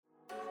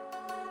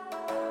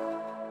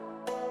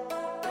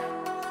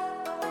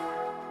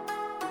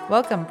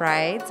Welcome,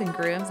 brides and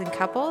grooms and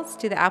couples,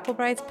 to the Apple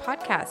Brides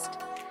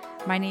podcast.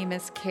 My name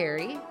is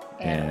Carrie,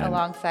 and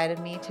alongside of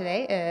me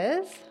today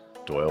is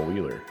Doyle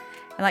Wheeler.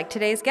 And like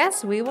today's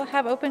guest, we will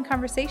have open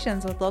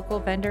conversations with local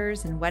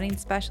vendors and wedding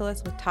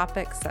specialists with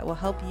topics that will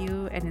help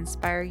you and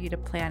inspire you to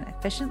plan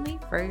efficiently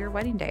for your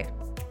wedding day.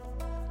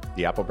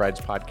 The Apple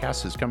Brides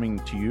podcast is coming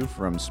to you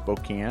from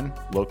Spokane,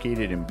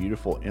 located in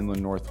beautiful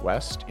inland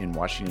Northwest in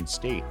Washington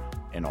State,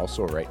 and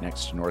also right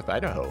next to North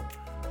Idaho,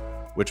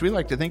 which we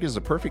like to think is the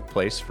perfect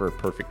place for a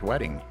perfect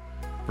wedding.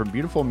 From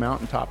beautiful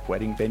mountaintop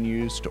wedding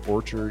venues to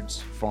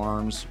orchards,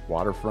 farms,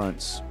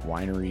 waterfronts,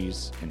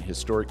 wineries, and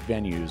historic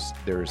venues,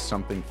 there is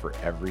something for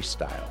every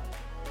style.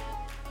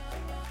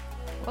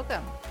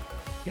 Welcome.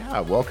 Yeah,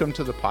 welcome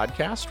to the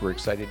podcast. We're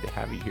excited to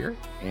have you here,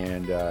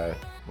 and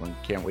we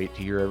can't wait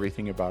to hear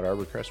everything about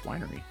Arbor Crest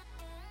Winery.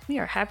 We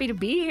are happy to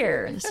be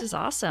here. This is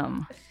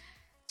awesome.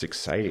 It's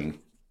exciting.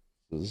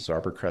 This is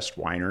Arbor Crest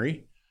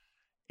Winery,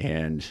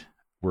 and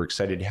we're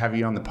excited to have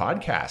you on the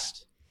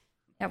podcast.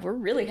 Yeah, we're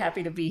really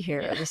happy to be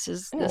here. This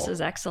is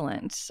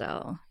excellent.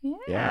 So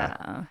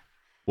yeah.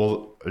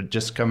 Well,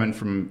 just coming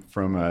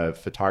from a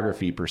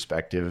photography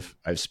perspective,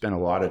 I've spent a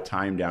lot of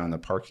time down in the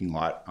parking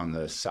lot on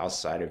the south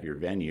side of your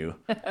venue,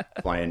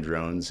 flying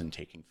drones and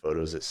taking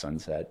photos at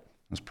sunset.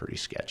 It was pretty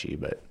sketchy,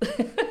 but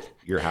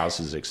your house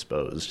is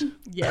exposed.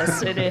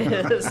 Yes, it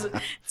is.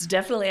 It's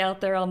definitely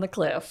out there on the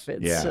cliff.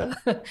 It's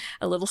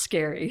a little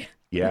scary.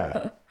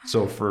 Yeah.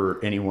 So for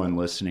anyone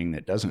listening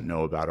that doesn't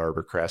know about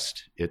Arbor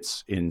Crest,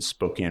 it's in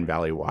Spokane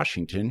Valley,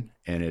 Washington,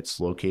 and it's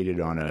located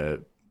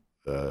on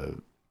a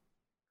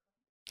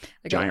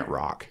giant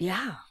rock.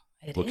 Yeah,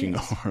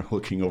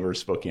 looking over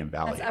Spokane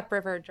Valley. That's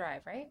Upriver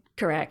Drive, right?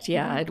 Correct.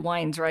 Yeah, it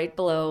winds right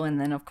below, and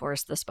then of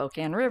course the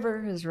Spokane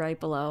River is right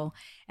below,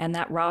 and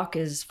that rock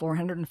is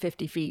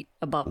 450 feet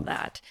above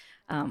that.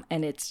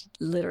 And it's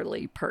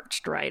literally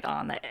perched right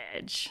on the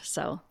edge.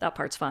 So that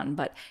part's fun.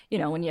 But,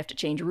 when you have to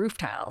change roof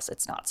tiles,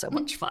 it's not so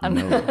much fun.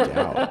 No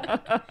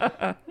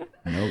doubt.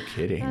 No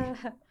kidding.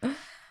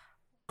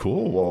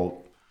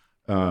 Cool.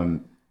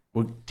 Well,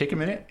 we'll take a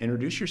minute,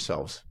 introduce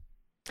yourselves.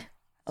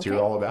 Let's hear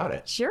all about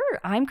it. Sure.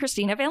 I'm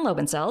Kristina van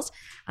Löben Sels.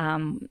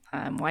 I'm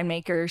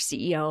winemaker,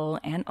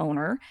 CEO, and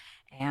owner.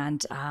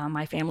 And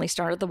my family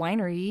started the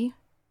winery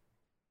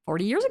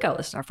 40 years ago.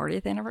 This is our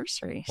 40th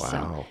anniversary. Wow.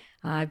 So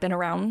I've been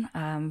around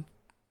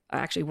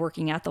actually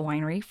working at the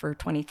winery for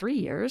 23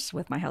 years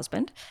with my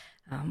husband.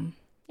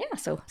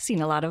 So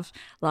seen a lot of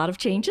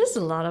changes,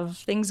 a lot of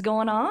things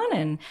going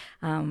on,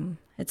 and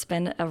it's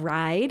been a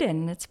ride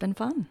and it's been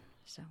fun.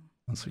 So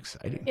that's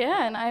exciting.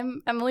 Yeah, and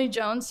I'm Emily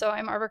Jones, so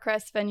I'm Arbor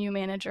Crest venue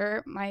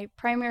manager. My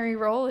primary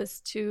role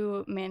is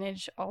to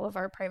manage all of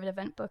our private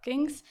event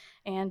bookings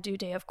and do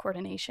day of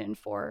coordination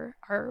for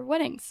our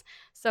weddings.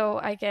 So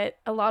I get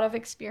a lot of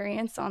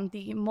experience on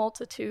the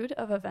multitude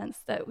of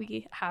events that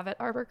we have at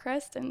Arbor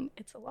Crest, and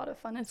it's a lot of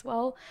fun as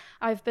well.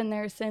 I've been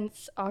there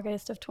since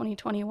August of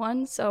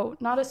 2021, so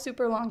not a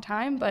super long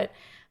time, but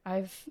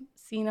I've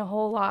seen a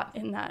whole lot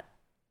in that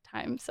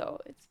time, so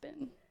it's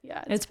been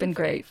been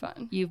great.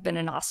 Fun. You've been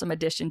an awesome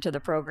addition to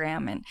the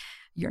program, and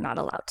you're not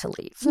allowed to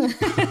leave.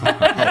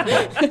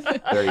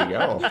 There you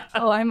go.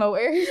 Oh, I'm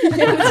aware.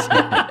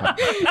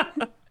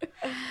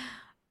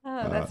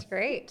 That's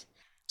great.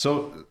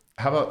 So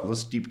how about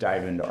let's deep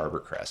dive into Arbor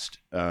Crest.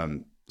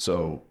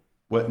 So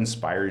what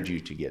inspired you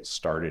to get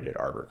started at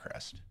Arbor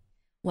Crest?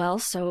 Well,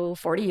 so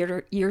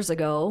 40 years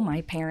ago,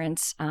 my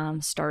parents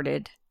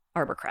started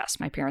Arbor Crest,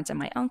 my parents and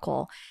my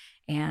uncle,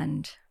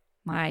 and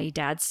my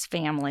dad's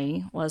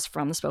family was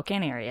from the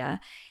Spokane area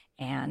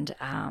and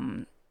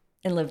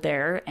lived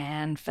there,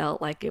 and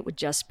felt like it would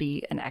just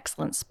be an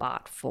excellent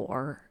spot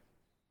for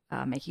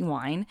making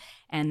wine.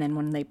 And then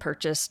when they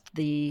purchased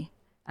the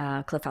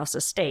Cliff House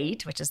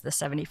Estate, which is the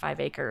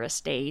 75-acre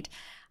estate,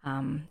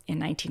 in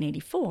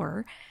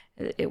 1984,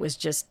 it was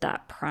just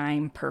that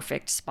prime,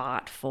 perfect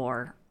spot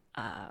for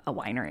a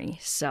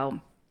winery.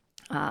 So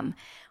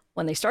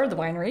when they started the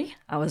winery,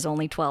 I was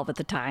only 12 at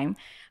the time.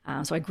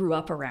 So I grew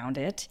up around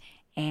it.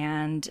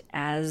 And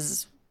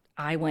as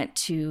I went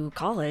to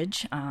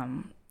college at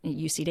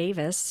UC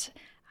Davis,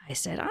 I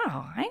said,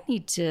 I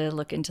need to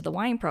look into the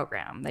wine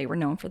program. They were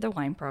known for the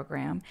wine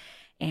program.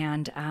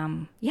 And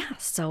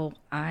so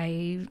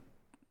my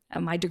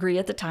degree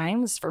at the time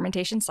was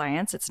fermentation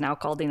science. It's now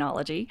called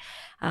enology.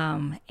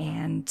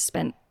 And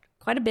spent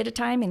quite a bit of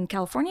time in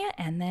California,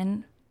 and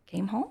then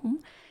came home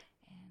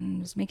and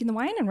was making the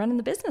wine and running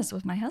the business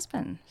with my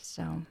husband.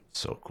 So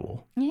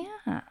cool.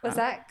 Yeah. Was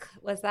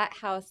that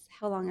house,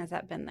 how long has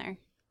that been there?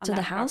 So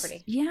the house,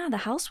 the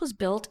house was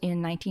built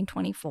in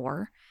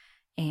 1924,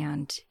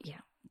 and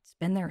it's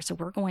been there. So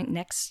we're going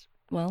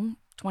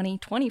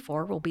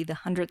 2024 will be the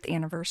 100th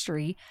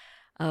anniversary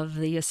of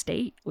the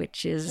estate,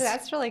 which is...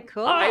 That's really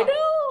cool. I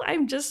know.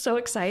 I'm just so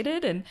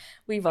excited. And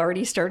we've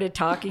already started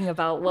talking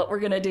about what we're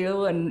going to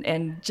do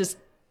and just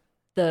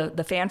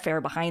the fanfare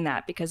behind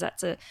that, because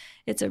it's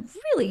a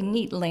really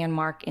neat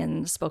landmark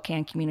in the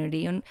Spokane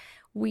community. And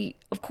we,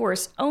 of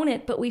course, own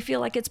it, but we feel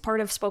like it's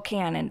part of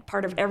Spokane and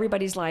part of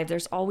everybody's life.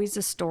 There's always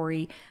a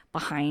story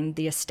behind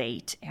the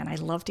estate, and I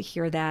love to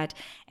hear that.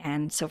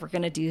 And so we're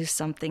going to do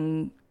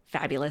something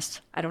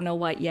fabulous. I don't know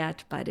what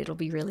yet, but it'll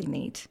be really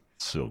neat.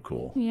 So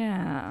cool.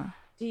 Yeah.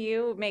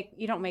 You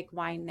don't make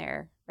wine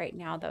there right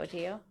now, though, do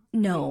you?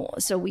 No.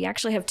 So we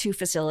actually have two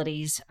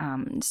facilities.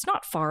 It's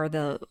not far.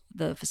 The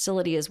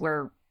facility is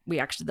where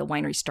the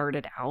winery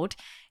started out.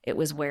 It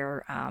was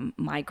where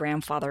my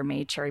grandfather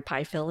made cherry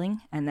pie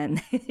filling, and then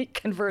he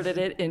converted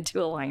it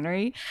into a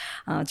winery.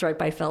 It's right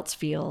by Feltz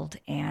Field,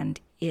 and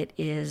it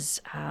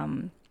is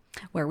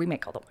where we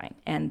make all the wine.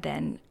 And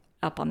then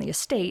up on the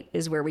estate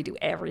is where we do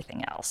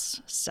everything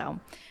else. So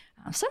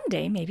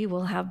someday maybe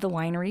we'll have the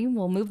winery.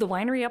 We'll move the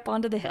winery up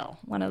onto the hill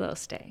one of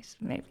those days,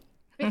 maybe.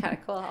 It'd be kind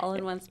of cool, all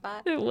in one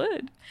spot. It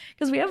would,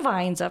 because we have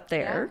vines up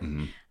there. Yeah.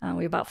 Mm-hmm.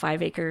 We have about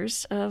 5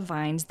 acres of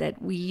vines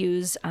that we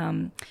use.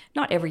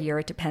 Not every year;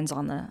 it depends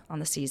on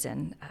the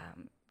season.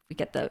 We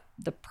get the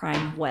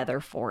prime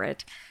weather for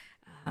it.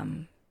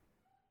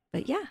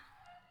 But yeah,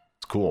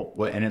 It's cool.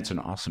 Well, and it's an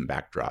awesome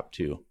backdrop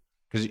too,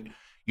 because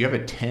you have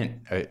a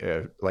tent,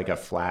 like a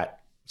flat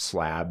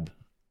slab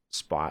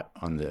spot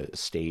on the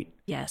estate.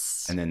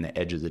 yes, And then the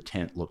edge of the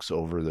tent looks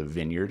over the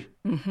vineyard.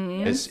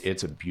 mm-hmm.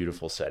 It's a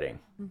beautiful setting.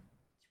 It's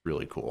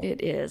really cool.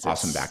 It is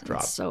Awesome It's-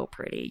 backdrop. It's so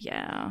pretty.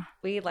 Yeah,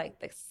 We like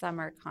the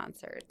summer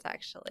concerts,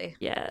 actually.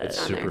 yes, It's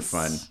super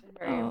fun.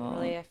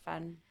 Really a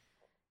fun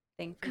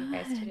thing for you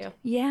guys to do.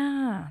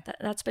 Yeah,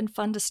 that's been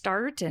fun to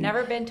start. And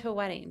Never been to a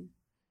wedding.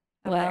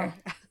 up Well,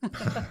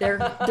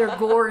 there. they're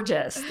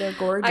gorgeous. They're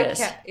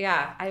gorgeous.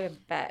 I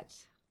bet.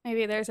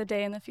 Maybe there's a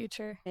day in the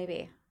future.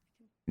 Maybe.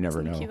 You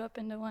never Sneak know. you up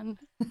into one.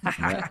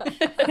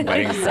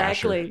 Wedding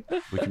Exactly.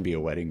 crasher. We can be a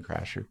wedding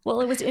crasher. Well,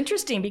 it was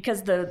interesting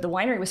because the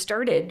winery was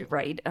started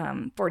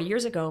 40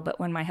 years ago, but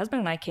when my husband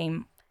and I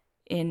came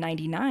in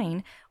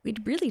 99, we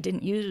really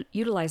didn't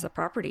utilize the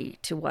property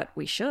to what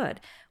we should.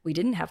 We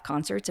didn't have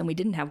concerts and we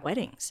didn't have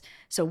weddings.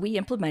 So we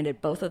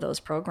implemented both of those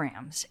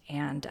programs.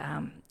 And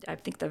I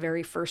think the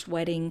very first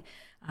wedding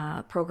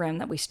program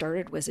that we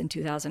started was in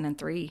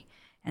 2003.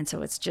 And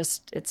so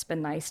it's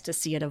been nice to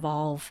see it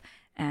evolve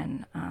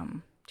and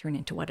turn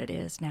into what it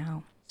is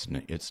now. It's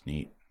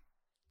neat.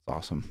 It's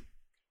awesome.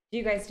 Do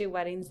you guys do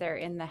weddings there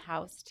in the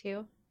house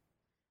too?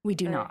 We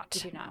do Or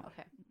not. You do not.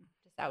 Okay.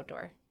 Just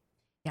outdoor.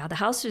 Yeah, the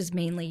house is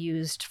mainly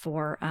used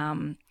for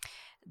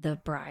the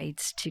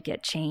brides to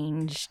get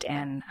changed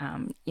and,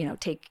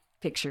 take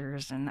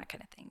pictures and that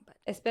kind of thing. But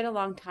It's been a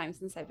long time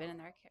since I've been in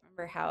there. I can't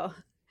remember how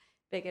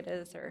big it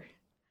is or.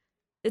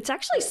 it's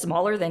actually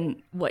smaller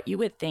than what you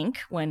would think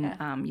when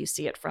Yeah. you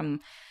see it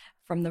from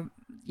the,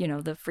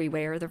 the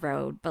freeway or the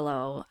road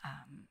below.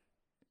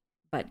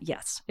 But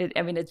yes,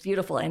 it's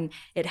beautiful, and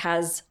it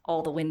has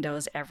all the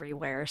windows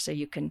everywhere, so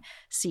you can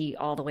see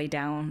all the way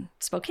down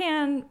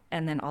Spokane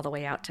and then all the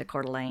way out to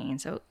Coeur d'Alene.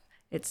 So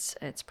it's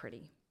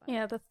pretty.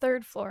 Yeah, the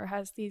third floor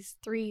has these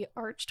 3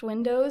 arched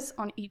windows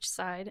on each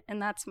side,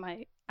 and that's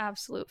my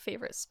absolute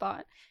favorite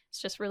spot. It's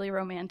just really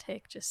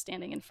romantic, just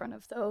standing in front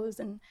of those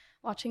and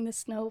watching the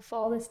snow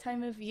fall this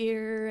time of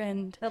year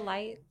and The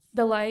lights.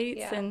 yeah.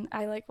 Yeah. And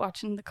I like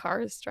watching the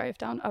cars drive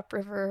down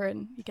upriver,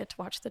 and you get to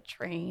watch the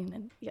train,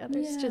 and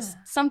there's just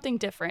something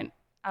different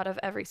out of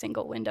every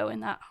single window in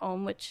that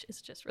home, which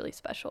is just really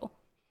special.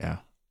 Yeah.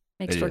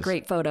 Makes It for is.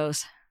 great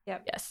photos.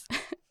 Yep. Yes.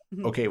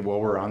 Okay. Well,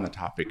 we're on the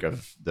topic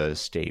of the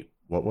estate.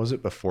 What was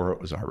it before it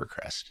was Arbor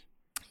Crest?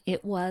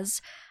 It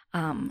was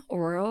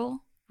Oral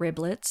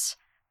Riblet's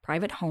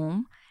private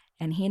home,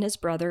 and he and his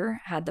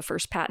brother had the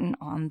first patent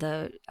on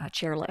the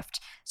chairlift.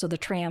 So the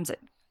trams that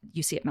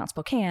you see at Mount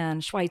Spokane,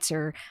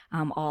 Schweitzer,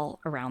 all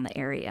around the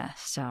area.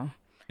 So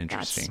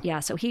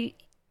Interesting. so he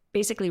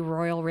basically,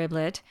 Royal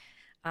Riblet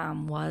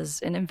was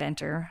an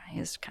inventor.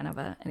 He's kind of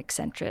an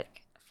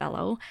eccentric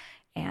fellow,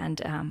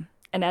 and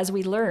as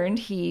we learned,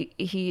 he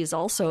is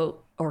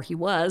also, or he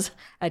was,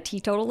 a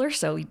teetotaler,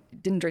 so he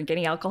didn't drink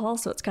any alcohol.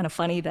 So it's kind of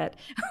funny that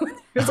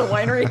there's a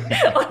winery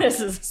on his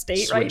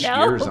estate right Switched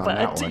now. gears on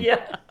that one.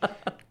 Yeah,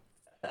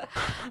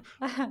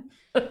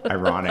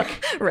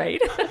 Ironic.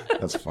 right.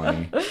 That's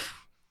funny.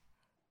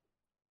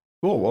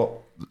 Cool.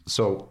 Well,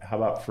 so how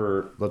about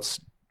let's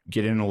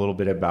get in a little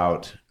bit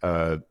about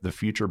the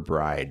future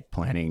bride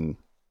planning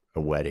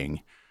a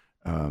wedding.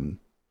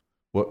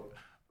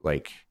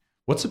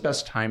 What's the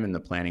best time in the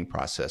planning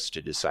process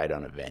to decide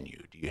on a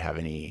venue? Do you have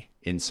any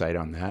insight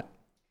on that?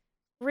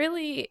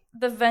 Really,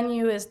 the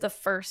venue is the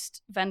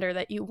first vendor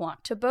that you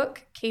want to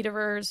book.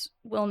 Caterers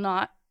will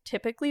not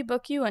typically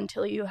book you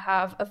until you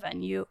have a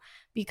venue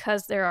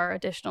because there are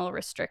additional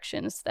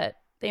restrictions that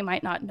they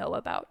might not know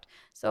about.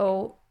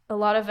 So a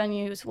lot of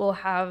venues will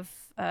have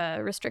a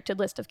restricted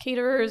list of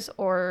caterers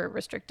or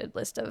restricted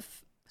list of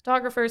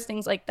photographers,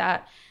 things like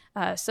that.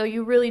 So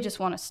you really just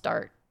want to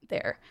start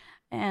there.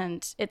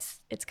 And it's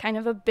kind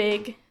of a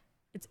big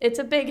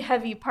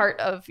heavy part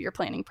of your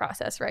planning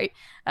process, right?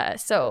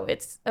 So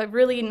it's a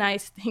really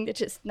nice thing to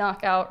just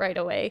knock out right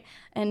away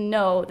and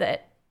know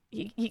that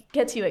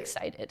gets you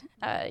excited.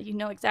 You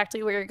know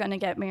exactly where you're going to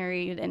get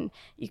married, and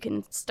you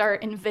can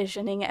start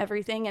envisioning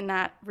everything, and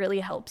that really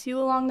helps you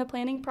along the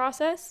planning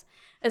process.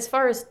 As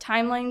far as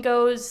timeline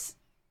goes,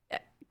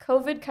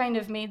 COVID kind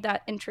of made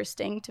that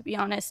interesting, to be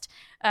honest.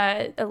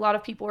 A lot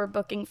of people were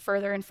booking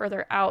further and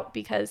further out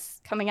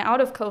because coming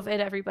out of COVID,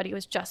 everybody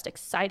was just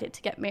excited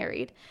to get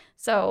married.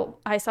 So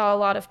I saw a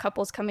lot of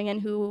couples coming in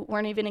who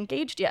weren't even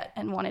engaged yet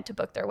and wanted to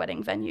book their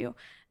wedding venue.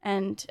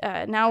 And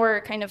now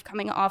we're kind of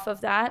coming off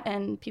of that,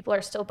 and people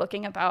are still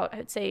booking about,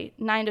 I'd say,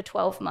 9 to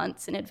 12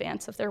 months in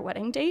advance of their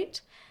wedding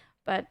date.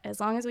 But as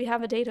long as we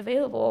have a date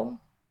available,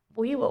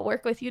 we will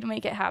work with you to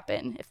make it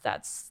happen. If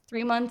that's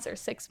 3 months or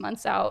 6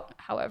 months out,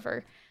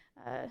 however.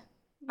 I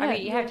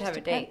mean, you have to have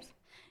a date.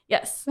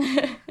 Yes.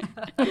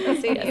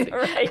 Yes,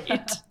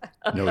 Right.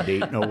 No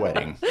date, no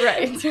wedding.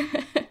 Right.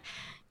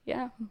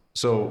 Yeah.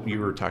 So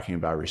you were talking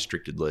about a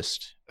restricted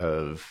list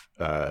of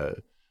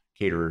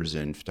caterers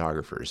and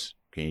photographers.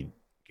 Can you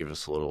give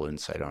us a little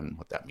insight on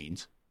what that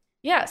means?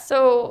 Yeah,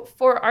 so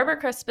for Arbor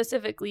Crest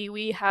specifically,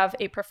 we have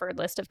a preferred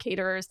list of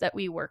caterers that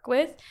we work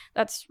with.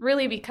 That's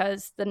really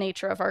because the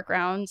nature of our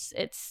grounds,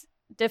 it's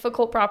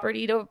difficult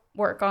property to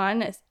work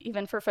on,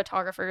 even for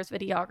photographers,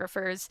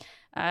 videographers.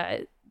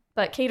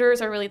 But caterers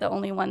are really the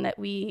only one that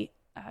we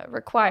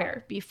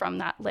require be from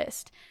that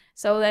list,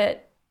 so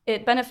that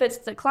it benefits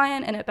the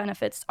client and it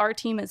benefits our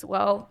team as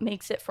well,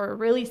 makes it for a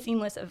really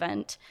seamless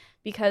event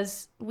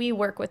because we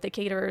work with the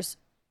caterers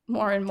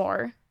more and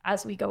more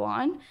as we go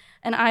on.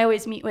 And I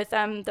always meet with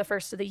them the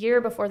first of the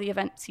year before the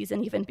event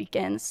season even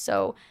begins.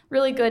 So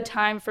really good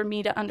time for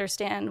me to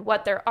understand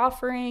what they're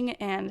offering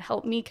and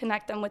help me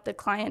connect them with the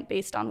client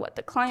based on what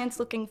the client's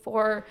looking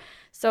for.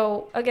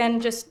 So again,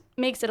 just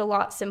makes it a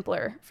lot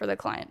simpler for the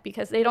client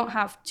because they don't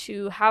have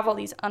to have all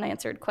these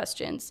unanswered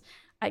questions.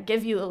 I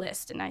give you a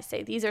list and I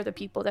say, these are the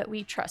people that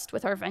we trust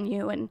with our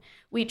venue and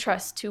we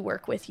trust to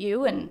work with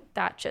you. And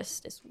that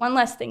just is one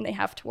less thing they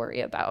have to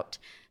worry about.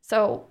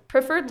 So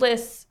preferred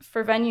lists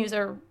for venues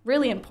are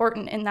really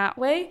important in that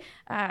way.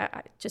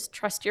 Just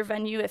trust your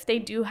venue if they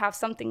do have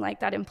something like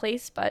that in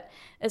place. But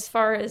as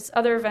far as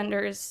other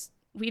vendors,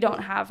 we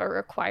don't have a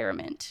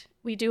requirement.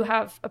 We do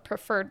have a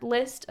preferred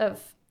list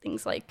of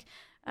things like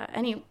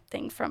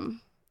anything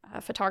from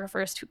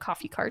photographers to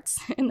coffee carts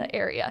in the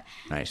area.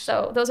 Nice.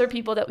 So those are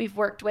people that we've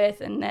worked with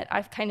and that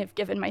I've kind of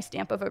given my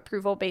stamp of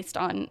approval based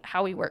on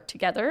how we work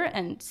together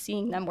and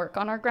seeing them work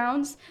on our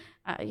grounds.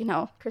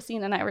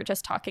 Kristina and I were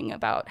just talking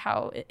about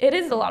how it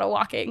is a lot of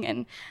walking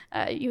and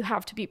you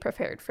have to be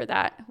prepared for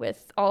that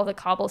with all the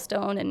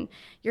cobblestone, and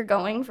you're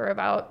going for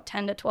about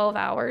 10 to 12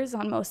 hours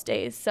on most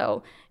days.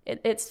 So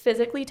it's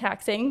physically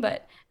taxing,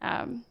 but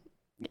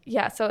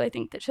so I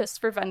think that just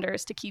for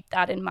vendors to keep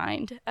that in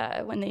mind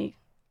when they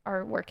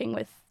are working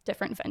with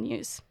different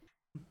venues.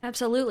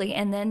 Absolutely.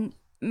 And then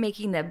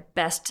making the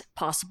best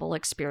possible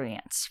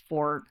experience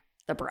for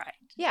the bride.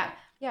 Yeah.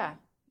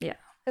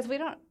 Because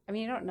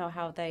you don't know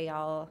how they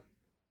all,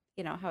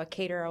 how a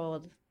caterer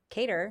will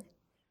cater.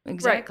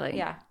 Exactly. Right.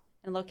 Yeah.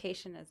 And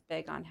location is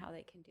big on how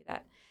they can do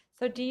that.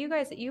 So do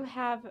you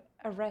have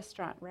a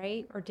restaurant,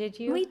 right? Or did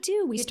you? We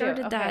do. We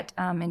started that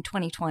in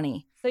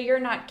 2020. So you're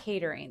not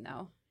catering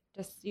though?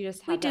 You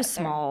just have we do that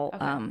small,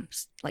 there.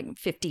 like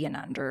 50 and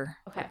under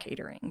for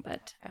catering,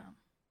 but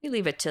we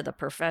leave it to the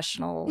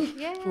professional,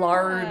 Yeah.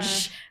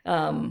 large,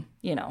 Yeah.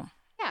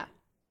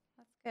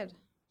 That's good.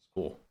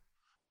 Cool.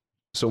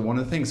 So one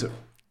of the things that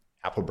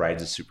Apple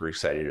Brides is super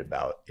excited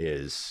about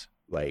is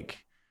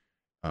like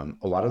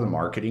a lot of the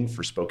marketing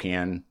for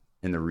Spokane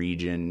in the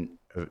region,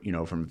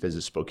 from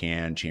Visit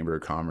Spokane, Chamber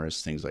of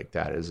Commerce, things like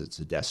that, is it's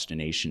a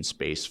destination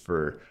place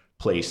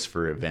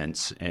for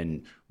events.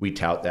 And we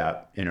tout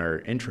that in our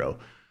intro.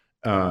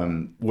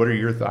 What are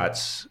your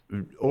thoughts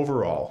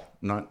overall,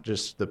 not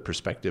just the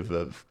perspective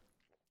of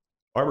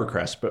Arbor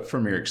Crest, but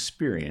from your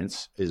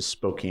experience, is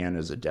Spokane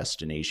as a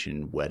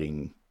destination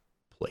wedding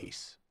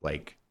place?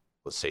 Like,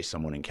 let's say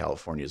someone in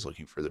California is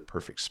looking for the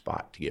perfect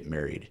spot to get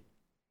married.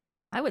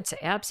 I would say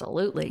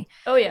absolutely.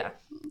 Oh, yeah.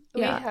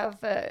 Yeah. We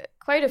have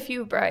quite a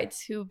few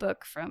brides who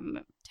book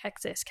from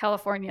Texas,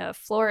 California,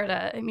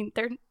 Florida. I mean,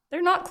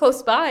 they're not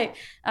close by,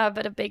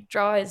 but a big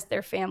draw is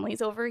their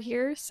families over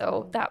here.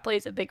 So that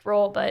plays a big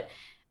role. But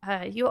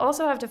you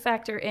also have to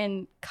factor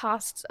in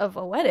costs of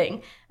a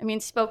wedding. I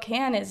mean,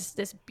 Spokane is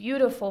this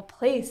beautiful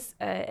place,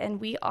 and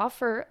we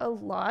offer a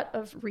lot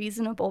of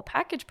reasonable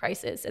package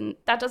prices. And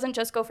that doesn't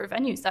just go for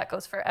venues, that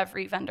goes for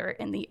every vendor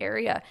in the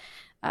area.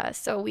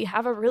 So we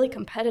have a really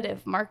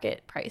competitive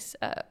market price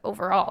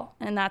overall,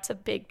 and that's a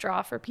big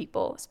draw for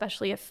people,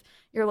 especially if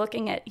you're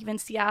looking at even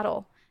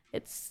Seattle.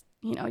 It's,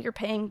 you're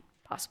paying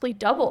possibly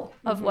double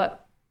of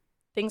what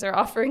things are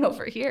offering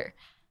over here.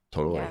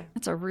 Totally. Yeah.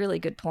 That's a really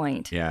good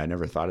point. Yeah, I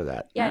never thought of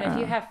that. Yeah, and if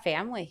you have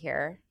family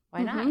here,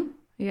 why not?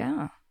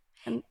 Yeah.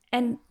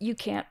 And you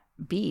can't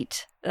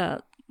beat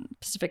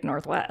Pacific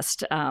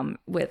Northwest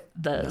with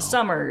the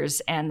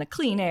summers and the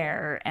clean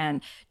air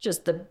and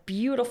just the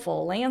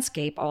beautiful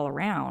landscape all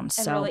around. And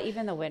so really,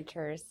 even the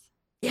winters.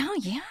 Yeah.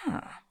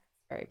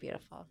 Very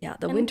beautiful. Yeah,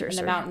 the winters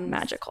and the are mountains.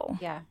 magical.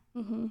 Yeah.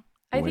 Mm-hmm.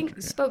 I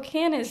think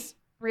Spokane is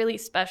really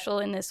special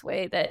in this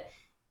way that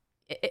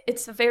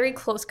it's a very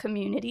close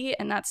community,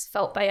 and that's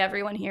felt by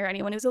everyone here.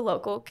 Anyone who's a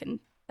local can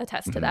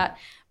attest to that.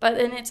 But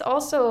then it's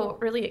also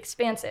really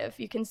expansive.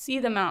 You can see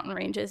the mountain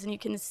ranges and you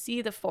can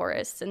see the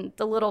forests and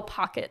the little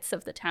pockets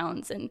of the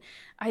towns. And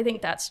I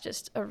think that's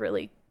just a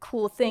really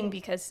cool thing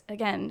because,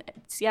 again,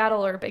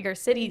 Seattle or bigger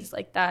cities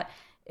like that,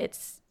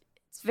 it's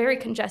very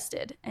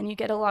congested and you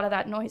get a lot of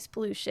that noise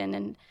pollution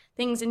and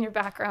things in your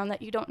background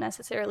that you don't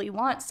necessarily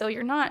want. So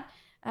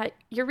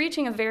you're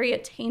reaching a very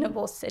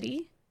attainable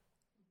city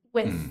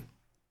with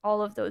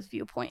all of those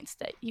viewpoints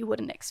that you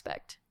wouldn't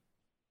expect.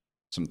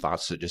 Some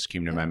thoughts that just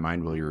came to my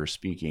mind while you were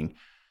speaking.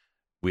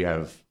 We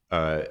have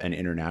an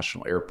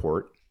international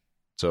airport,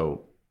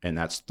 and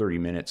that's 30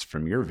 minutes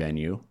from your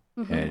venue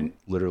and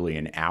literally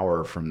an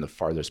hour from the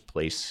farthest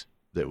place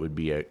that would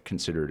be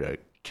considered a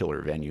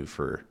killer venue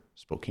for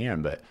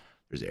Spokane. But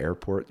there's an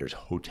airport, there's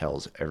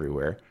hotels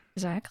everywhere.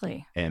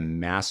 Exactly. And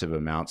massive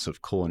amounts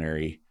of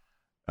culinary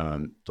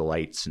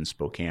delights in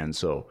Spokane.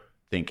 So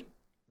think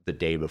the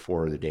day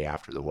before or the day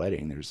after the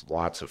wedding, there's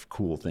lots of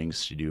cool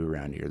things to do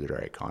around here that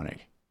are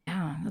iconic.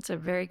 Yeah, that's a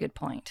very good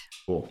point.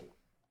 Cool.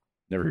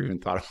 Never even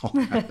thought of all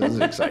that. This is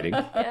exciting.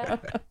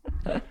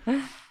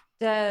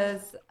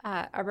 Does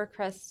Arbor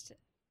Crest,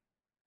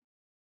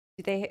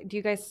 do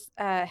you guys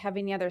have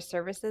any other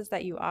services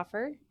that you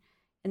offer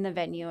in the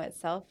venue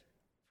itself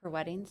for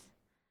weddings?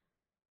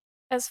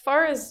 As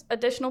far as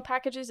additional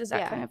packages, is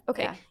that kind of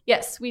okay? Yeah.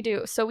 Yes, we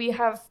do. So we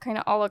have kind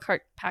of a la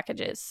carte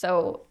packages.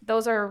 So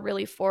those are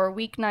really for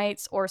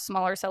weeknights or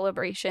smaller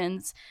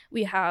celebrations.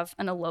 We have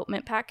an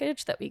elopement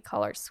package that we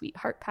call our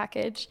Sweetheart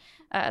package.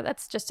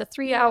 That's just a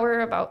 3-hour,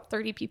 about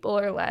 30 people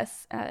or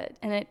less,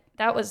 and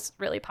that was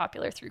really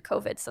popular through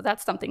COVID. So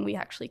that's something we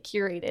actually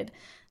curated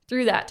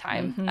through that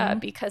time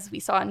because we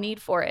saw a need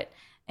for it.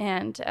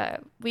 And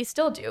we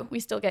still do.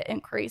 We still get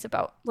inquiries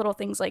about little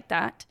things like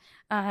that.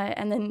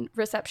 And then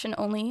reception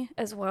only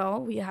as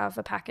well. We have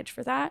a package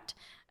for that.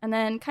 And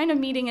then kind of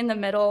meeting in the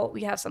middle,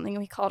 we have something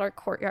we call our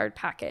courtyard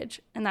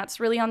package. And that's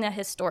really on the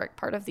historic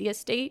part of the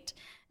estate.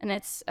 And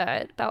it's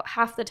about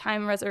half the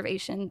time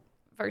reservation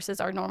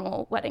versus our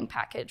normal wedding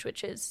package,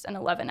 which is an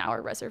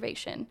 11-hour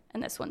reservation.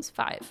 And this one's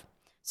 5.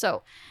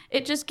 So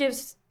it just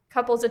gives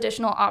couples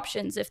additional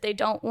options if they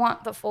don't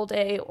want the full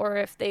day or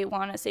if they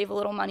want to save a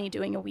little money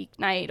doing a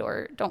weeknight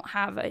or don't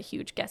have a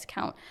huge guest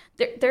count.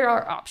 There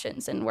are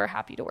options, and we're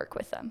happy to work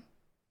with them.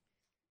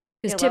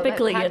 Because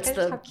typically it's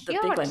the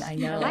big one. I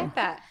know. I like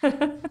that.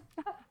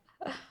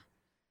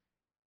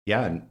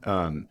 Yeah,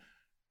 and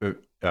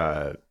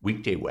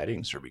weekday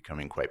weddings are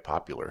becoming quite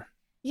popular.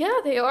 Yeah,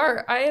 they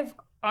are. I've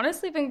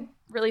honestly been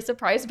really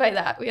surprised by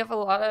that. We have a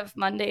lot of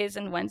Mondays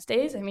and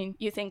Wednesdays. I mean,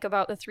 you think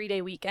about the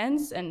 3-day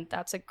weekends, and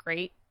that's a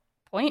great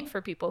point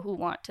for people who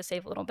want to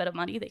save a little bit of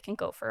money. They can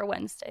go for a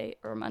Wednesday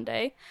or a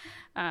Monday.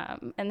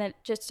 And it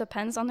just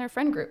depends on their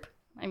friend group.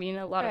 I mean,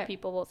 a lot of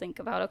people will think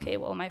about, okay,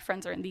 well, my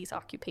friends are in these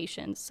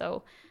occupations.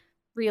 So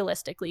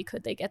realistically,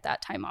 could they get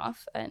that time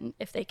off? And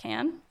if they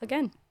can,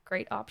 again,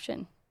 great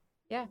option.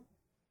 Yeah.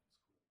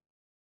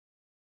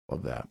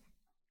 Love that.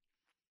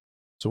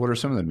 So what are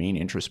some of the main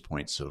interest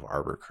points of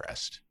Arbor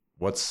Crest?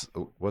 What's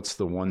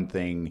the one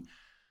thing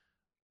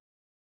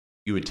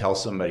you would tell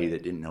somebody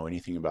that didn't know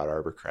anything about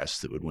Arbor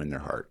Crest that would win their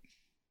heart?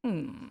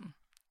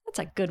 That's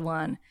a good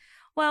one.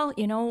 Well,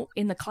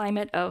 in the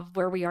climate of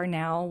where we are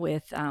now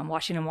with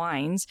Washington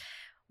Wines,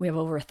 we have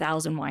over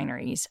 1,000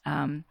 wineries.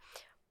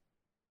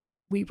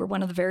 We were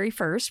one of the very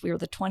first. We were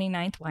the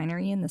 29th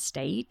winery in the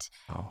state.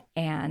 Oh.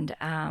 And,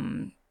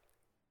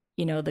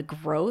 the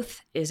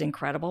growth is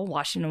incredible.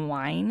 Washington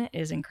Wine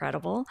is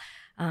incredible.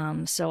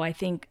 So I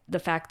think the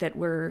fact that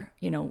we're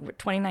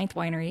 29th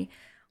winery,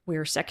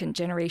 we're second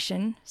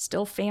generation,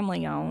 still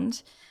family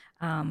owned,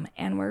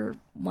 and we're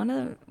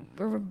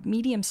a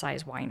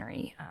medium-sized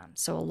winery.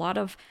 So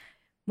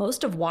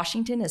most of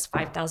Washington is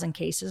 5,000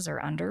 cases or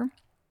under,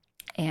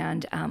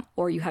 and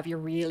or you have your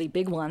really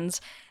big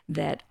ones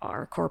that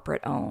are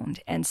corporate owned.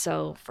 And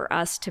so for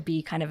us to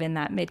be kind of in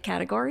that mid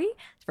category,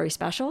 it's very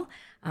special.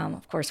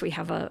 Of course, we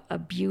have a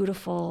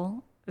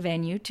beautiful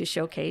venue to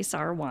showcase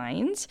our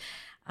wines,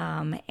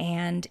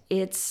 and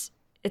it's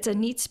a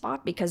neat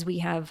spot because we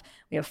have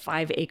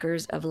 5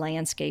 acres of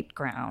landscaped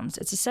grounds.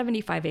 It's a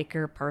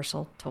 75-acre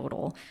parcel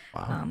total.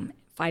 Wow.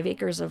 5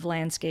 acres of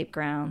landscape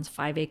grounds,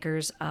 5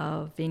 acres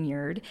of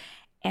vineyard.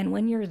 And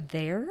when you're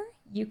there,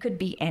 you could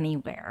be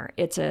anywhere.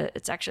 It's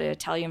actually an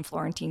Italian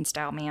Florentine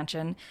style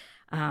mansion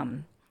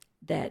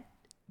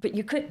but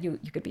you could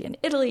be in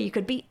Italy, you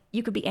could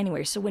be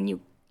anywhere. So when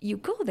you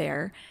go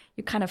there,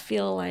 you kind of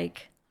feel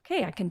like,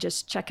 okay, I can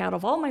just check out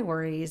of all my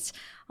worries,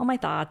 all my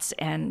thoughts,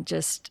 and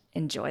just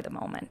enjoy the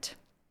moment.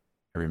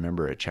 I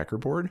remember a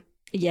checkerboard.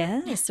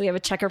 Yes, we have a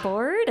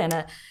checkerboard and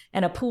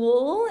a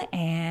pool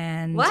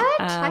and what?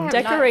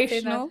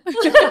 Decorational.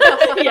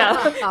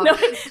 Yeah,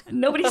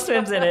 nobody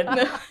swims in it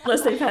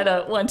unless they've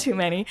had one too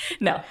many.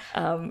 No,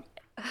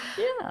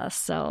 yeah.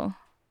 So,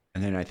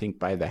 and then I think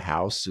by the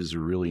house is a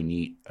really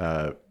neat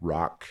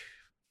rock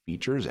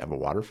feature. Does it have a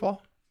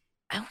waterfall?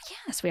 Oh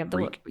yes, we have the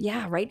Creek.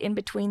 right in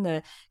between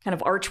the kind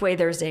of archway.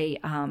 There's a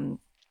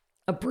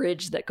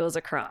bridge that goes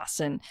across,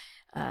 and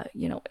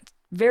it's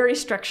very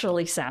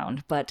structurally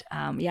sound. But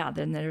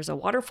then there's a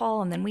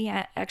waterfall, and then we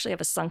actually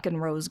have a sunken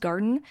rose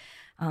garden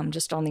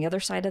just on the other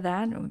side of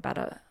that. About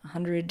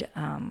 100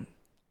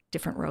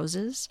 different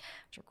roses,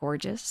 which are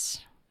gorgeous.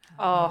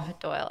 Oh,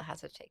 Doyle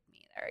has to take me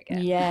there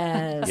again.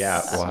 Yes.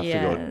 Yeah, we'll have to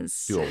go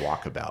do a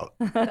walkabout.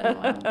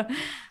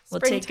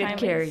 We'll take good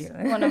care of you.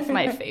 One of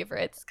my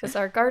favorites, because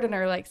our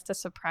gardener likes to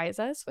surprise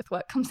us with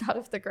what comes out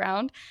of the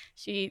ground.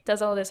 She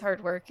does all this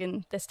hard work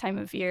in this time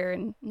of year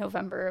in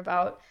November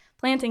about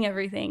planting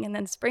everything, and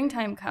then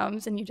springtime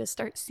comes and you just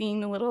start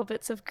seeing the little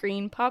bits of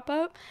green pop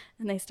up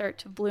and they start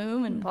to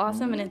bloom and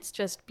blossom, and it's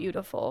just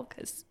beautiful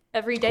because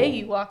every day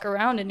you walk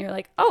around and you're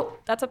like, oh,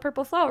 that's a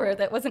purple flower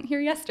that wasn't here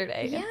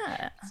yesterday.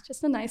 Yeah. It's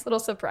just a nice little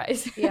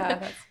surprise. Yeah.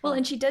 That's Well,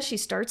 and she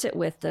starts it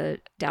with the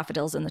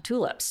daffodils and the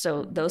tulips.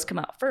 So those come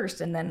out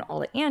first, and then all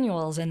the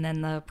annuals, and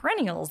then the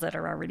perennials that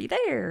are already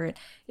there.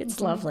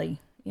 It's lovely.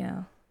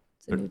 Yeah.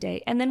 It's a new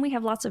day. And then we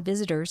have lots of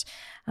visitors.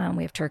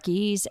 We have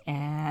turkeys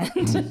and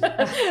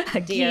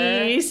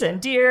geese and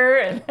deer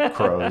and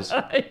Crows.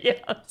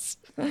 Yes.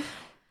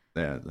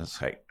 Yeah, that's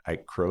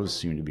crows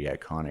seem to be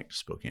iconic to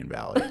Spokane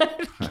Valley.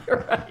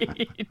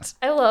 Right.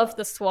 I love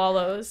the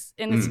swallows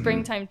in the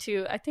springtime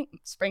too. I think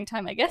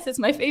springtime, I guess, is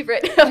my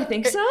favorite. I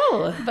think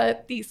so.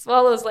 But the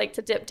swallows like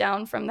to dip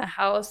down from the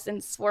house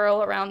and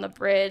swirl around the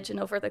bridge and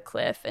over the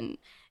cliff, and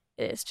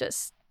it's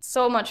just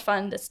so much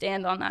fun to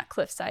stand on that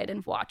cliffside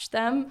and watch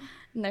them.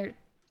 And they're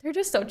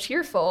just so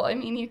cheerful. I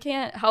mean, you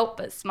can't help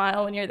but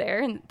smile when you're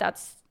there, and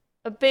that's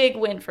a big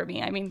win for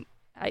me. I mean,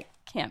 I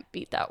can't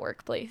beat that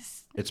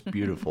workplace. It's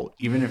beautiful.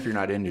 Even if you're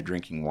not into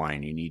drinking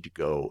wine, you need to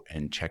go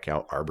and check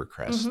out Arbor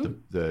Crest.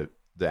 The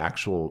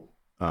actual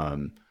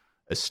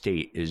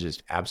estate is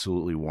just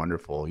absolutely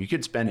wonderful. You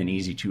could spend an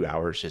easy 2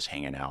 hours just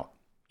hanging out,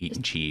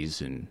 eating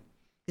cheese, and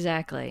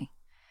Exactly.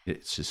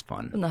 it's just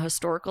fun. From the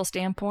historical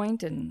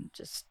standpoint, and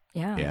just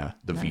The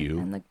view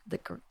and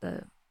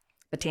the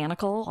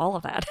botanical, all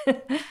of that.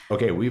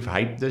 Okay, we've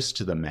hyped this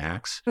to the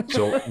max,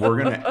 so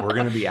we're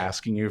gonna be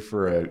asking you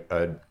for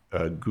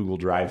a Google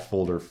Drive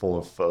folder full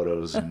of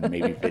photos and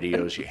maybe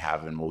videos you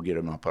have, and we'll get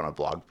them up on a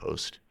blog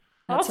post.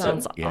 That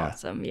sounds Yeah.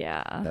 awesome.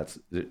 Yeah. That's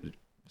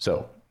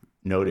so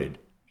noted.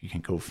 You can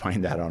go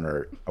find that on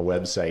our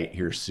website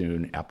here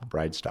soon,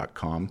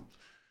 applebrides.com.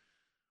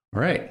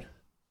 All right.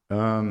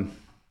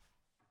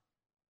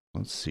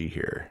 Let's see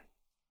here.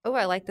 Oh,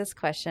 I like this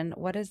question.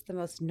 What is the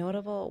most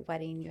notable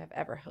wedding you have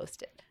ever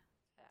hosted?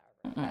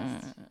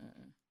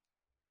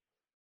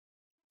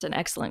 It's an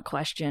excellent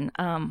question.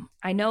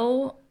 I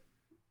know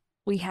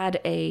we had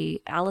a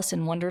Alice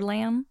in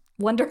Wonderland.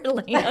 I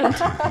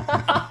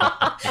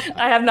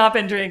have not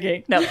been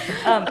drinking. No,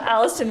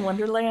 Alice in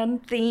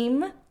Wonderland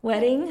theme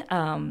wedding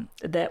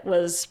that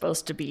was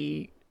supposed to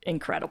be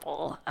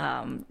incredible,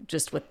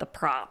 just with the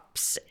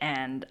props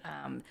and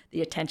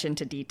the attention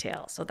to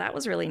detail. So that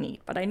was really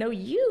neat. But I know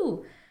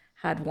you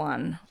had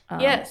one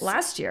Yes.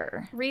 last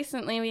year.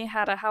 Recently, we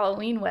had a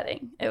Halloween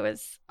wedding. It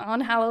was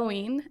on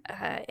Halloween,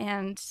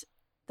 and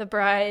the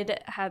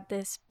bride had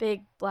this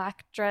big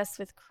black dress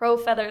with crow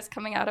feathers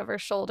coming out of her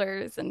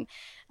shoulders, and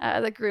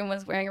the groom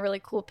was wearing a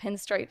really cool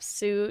pinstripe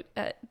suit.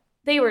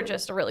 They were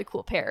just a really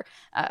cool pair,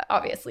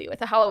 obviously,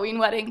 with a Halloween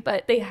wedding,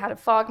 but they had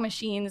fog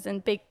machines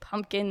and big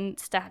pumpkin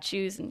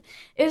statues, and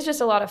it was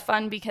just a lot of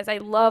fun because I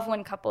love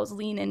when couples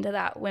lean into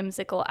that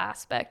whimsical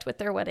aspect with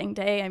their wedding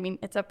day. I mean,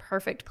 it's a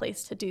perfect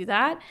place to do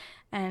that,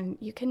 and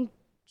you can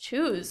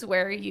choose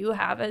where you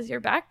have as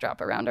your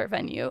backdrop around our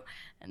venue,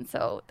 and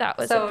so that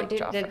was a big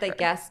draw did for the her.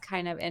 guests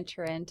kind of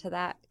enter into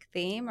that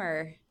theme,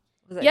 or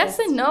was it Yes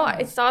just- and no.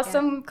 I saw Yeah.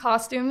 some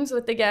costumes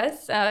with the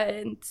guests,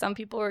 and some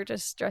people were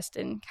just dressed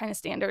in kind of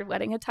standard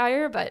wedding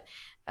attire. But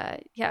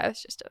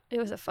it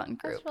was a fun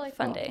group, really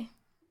fun cool. day.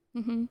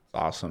 Mm-hmm.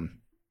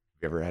 Awesome.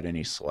 Have you ever had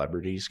any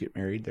celebrities get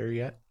married there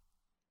yet?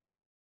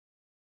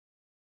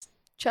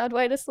 Chad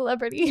White, a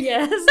celebrity.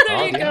 Yes, there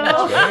Oh, you yeah,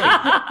 go.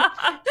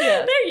 that's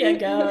There you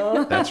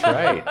go. That's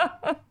right.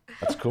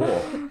 That's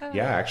cool.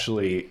 Yeah,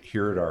 actually,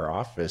 here at our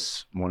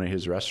office, one of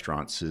his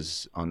restaurants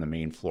is on the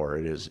main floor.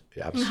 It is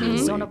absolutely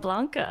Zona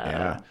Blanca.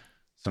 Yeah.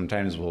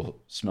 Sometimes we'll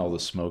smell the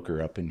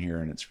smoker up in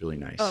here, and it's really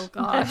nice. Oh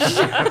gosh,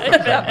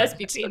 that must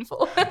be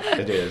painful.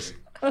 It is.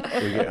 We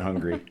get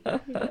hungry.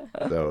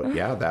 So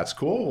yeah, that's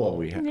cool. Well,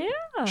 we have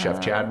Chef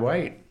Chad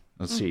White.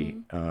 Let's see.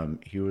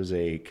 He was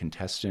a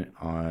contestant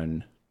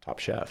on Top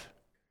Chef.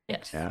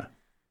 Yes. Yeah.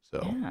 So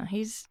and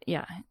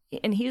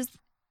he's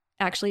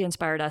actually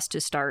inspired us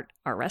to start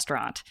our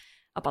restaurant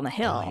up on the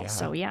hill. Oh, yeah.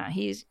 So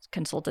he's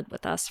consulted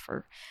with us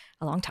for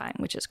a long time,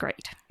 which is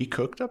great. he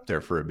cooked up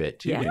there for a bit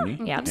too, didn't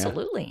he? Yeah,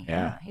 absolutely.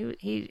 Yeah.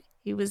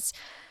 He was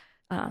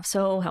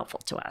so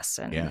helpful to us,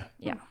 and Yeah.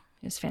 it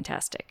was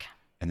fantastic.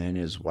 And then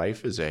his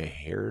wife is a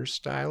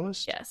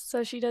hairstylist. Yes.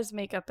 So she does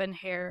makeup and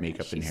hair.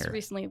 Makeup and She's hair.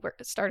 recently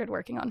started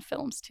working on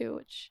films too,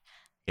 which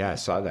Yeah, I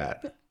saw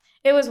that.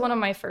 it was one of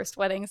my first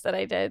weddings that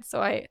I did.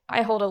 So I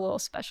hold a little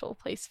special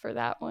place for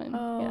that one.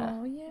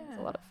 Oh, It's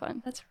a lot of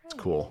fun. That's right. It's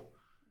cool.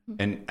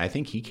 And I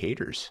think he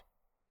caters.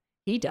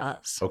 He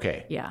does.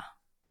 Okay. Yeah.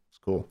 It's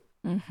cool.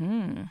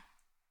 Mm-hmm.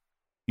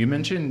 You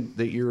mentioned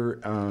that you're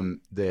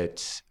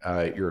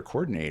a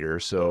coordinator.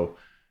 So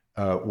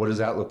what does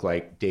that look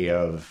like day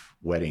of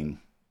wedding?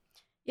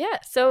 Yeah.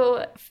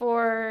 So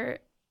for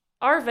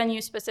our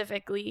venue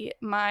specifically,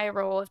 my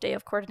role of day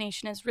of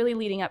coordination is really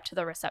leading up to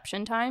the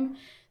reception time.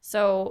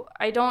 So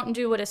I don't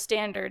do what a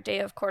standard day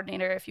of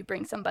coordinator, if you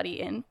bring somebody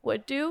in,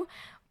 would do.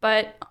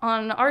 But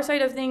on our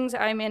side of things,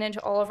 I manage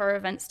all of our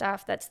event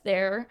staff that's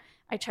there.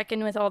 I check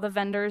in with all the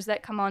vendors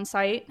that come on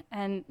site.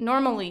 And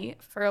normally,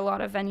 for a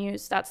lot of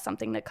venues, that's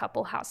something the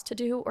couple has to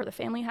do or the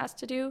family has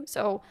to do.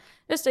 So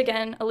just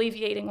again,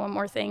 alleviating one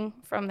more thing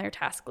from their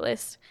task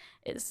list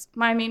is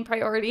my main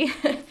priority.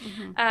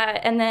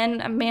 And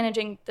then I'm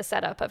managing the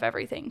setup of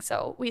everything.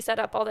 So we set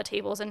up all the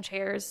tables and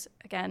chairs,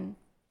 again,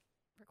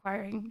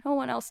 requiring no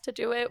one else to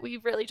do it. We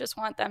really just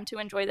want them to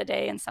enjoy the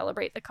day and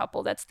celebrate the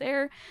couple that's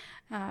there.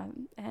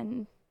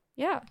 And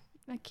yeah,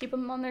 I keep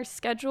them on their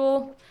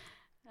schedule.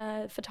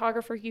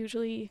 Photographer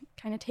usually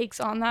kind of takes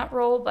on that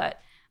role, but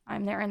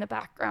I'm there in the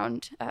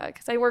background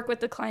because I work with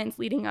the clients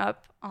leading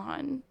up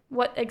on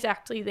what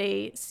exactly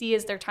they see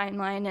as their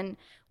timeline and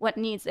what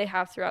needs they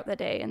have throughout the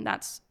day. And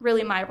that's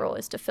really my role,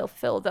 is to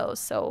fulfill those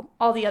so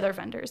all the other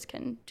vendors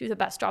can do the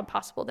best job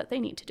possible that they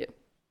need to do.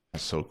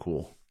 That's so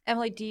cool.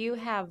 Emily, do you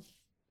have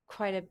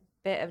quite a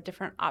bit of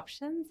different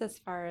options as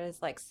far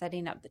as like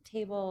setting up the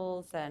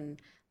tables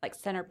and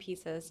like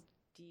centerpieces?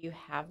 Do you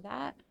have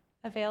that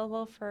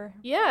available for?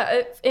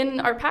 Yeah, in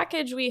our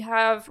package, we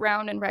have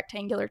round and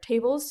rectangular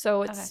tables,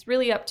 so it's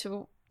really up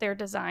to their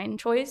design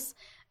choice.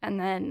 And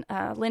then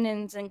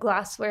linens and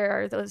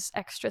glassware are those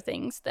extra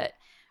things that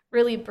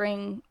really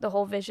bring the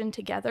whole vision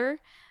together.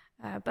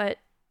 But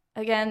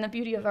again, the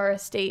beauty of our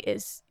estate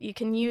is you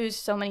can use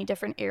so many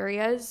different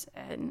areas,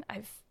 and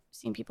I've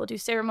seen people do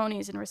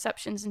ceremonies and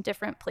receptions in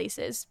different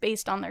places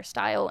based on their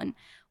style and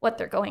what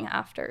they're going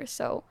after.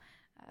 So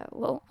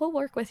we'll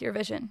work with your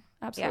vision.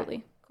 Absolutely.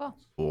 Yeah.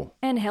 Cool.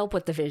 And help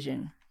with the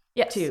vision,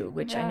 yes, too,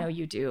 which I know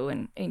you do,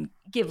 and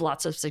give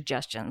lots of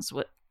suggestions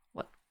what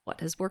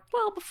has worked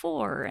well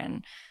before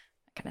and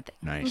that kind of thing.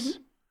 Nice.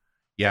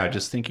 Yeah,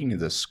 just thinking of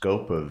the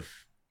scope of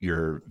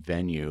your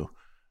venue,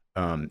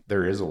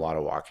 there is a lot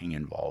of walking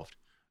involved,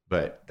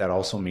 but that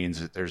also means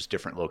that there's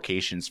different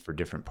locations for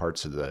different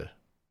parts of the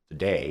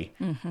day.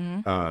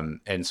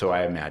 And so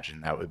I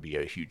imagine that would be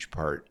a huge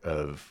part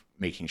of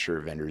making sure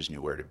vendors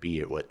knew where to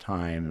be at what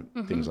time,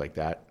 things like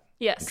that.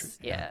 Yes.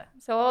 Yeah.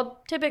 So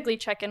I'll typically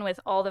check in with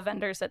all the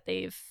vendors that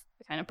they've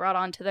kind of brought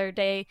onto their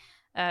day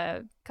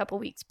a couple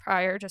weeks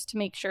prior, just to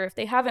make sure if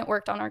they haven't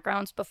worked on our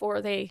grounds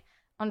before, they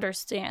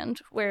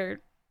understand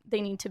where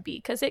they need to be,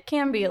 because it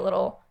can be a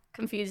little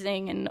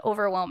confusing and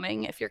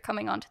overwhelming if you're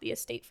coming onto the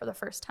estate for the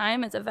first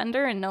time as a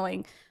vendor and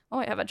knowing, oh,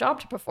 I have a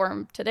job to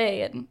perform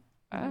today. And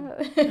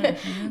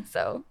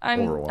so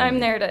I'm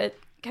there to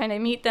kind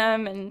of meet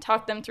them and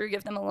talk them through,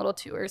 give them a little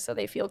tour so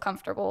they feel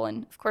comfortable.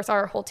 And of course,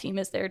 our whole team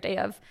is there day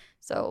of,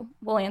 so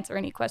we'll answer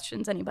any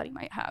questions anybody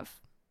might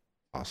have.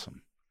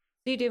 Awesome.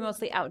 So you do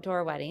mostly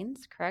outdoor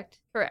weddings, correct?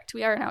 Correct.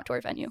 We are an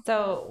outdoor venue.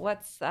 So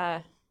what's,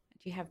 do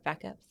you have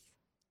backups?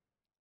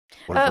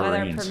 What if it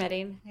Weather rains?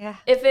 permitting? Yeah.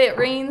 If it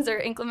rains or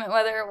inclement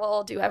weather,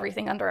 we'll do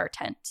everything under our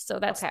tent. So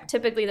that's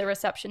typically the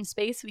reception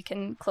space. We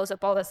can close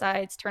up all the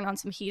sides, turn on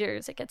some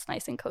heaters. It gets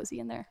nice and cozy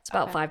in there. It's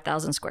about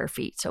 5,000 square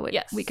feet, so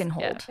we can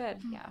hold a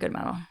good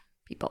amount of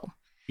people.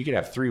 You could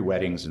have 3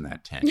 weddings in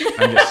that tent.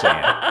 I'm just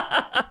saying.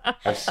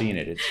 I've seen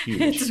it. It's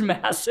huge. It's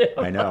massive.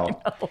 I know.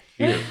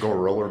 You could go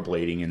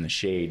rollerblading in the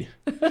shade.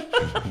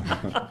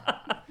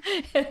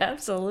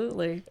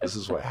 Absolutely. This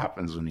is what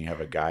happens when you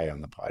have a guy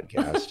on the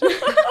podcast.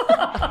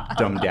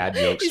 Dumb dad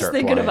jokes start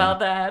thinking flying. about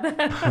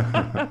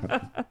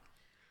that.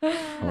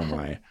 Oh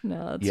my.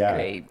 No, that's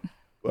great.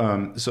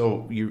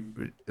 So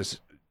you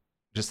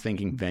just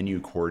thinking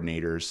venue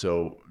coordinators.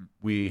 So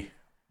we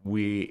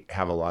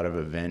have a lot of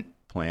event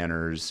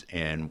planners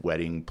and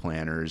wedding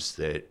planners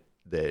that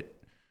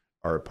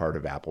are a part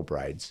of Apple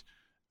Brides.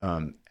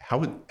 How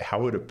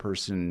would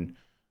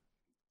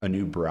a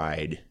new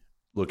bride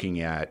looking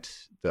at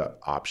the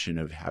option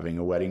of having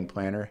a wedding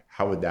planner,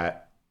 how would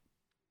that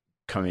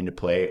come into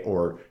play?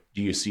 Or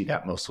do you see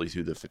that mostly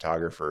through the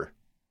photographer?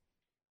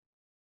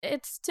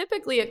 It's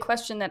typically a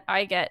question that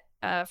I get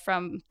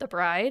from the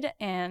bride,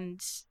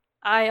 and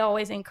I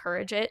always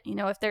encourage it. You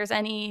know, if there's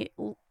any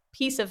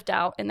piece of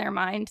doubt in their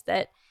mind,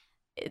 that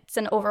it's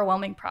an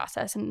overwhelming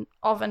process, and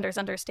all vendors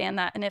understand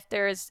that. And if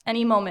there's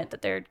any moment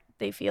that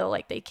they feel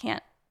like they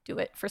can't do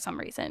it for some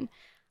reason,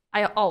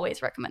 I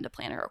always recommend a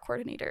planner or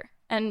coordinator.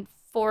 And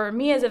for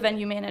me as a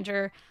venue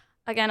manager,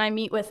 again, I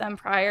meet with them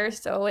prior,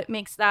 so it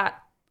makes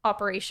that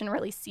operation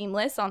really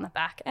seamless on the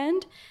back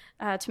end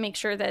to make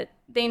sure that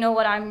they know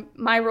what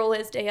my role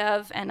is day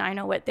of, and I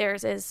know what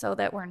theirs is, so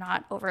that we're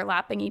not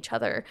overlapping each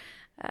other.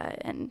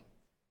 And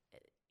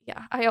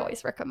yeah, I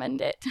always recommend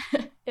it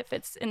if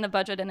it's in the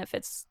budget and if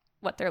it's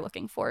what they're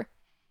looking for.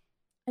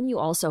 And you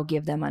also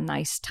give them a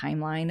nice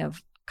timeline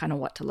of kind of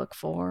what to look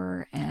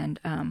for and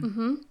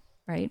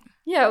right?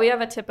 Yeah, we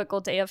have a typical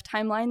day of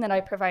timeline that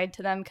I provide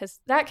to them, because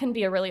that can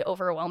be a really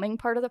overwhelming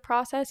part of the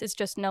process, is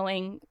just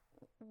knowing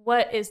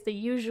what is the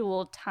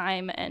usual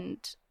time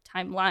and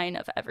timeline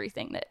of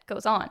everything that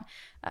goes on.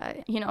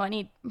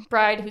 Any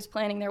bride who's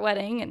planning their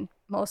wedding, and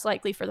most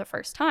likely for the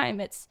first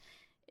time,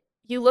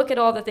 you look at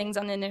all the things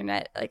on the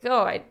internet, like,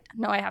 oh, I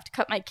know I have to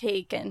cut my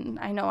cake, and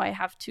I know I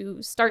have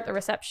to start the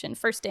reception,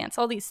 first dance,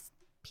 all these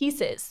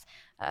pieces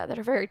that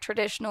are very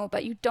traditional,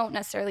 but you don't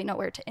necessarily know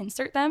where to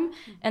insert them.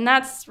 And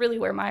that's really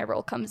where my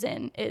role comes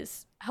in,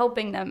 is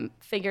helping them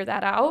figure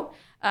that out.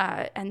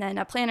 And then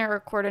a planner or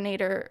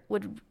coordinator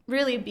would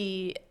really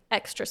be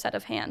extra set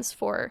of hands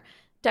for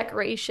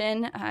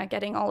decoration,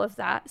 getting all of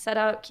that set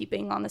up,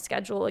 keeping on the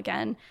schedule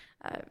again.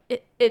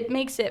 It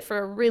makes it for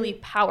a really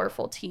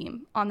powerful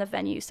team on the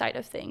venue side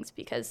of things,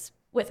 because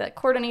with a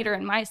coordinator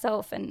and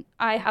myself, and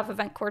I have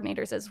event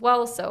coordinators as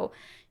well, so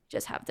you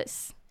just have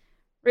this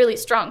really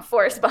strong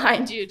force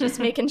behind you, just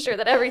making sure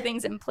that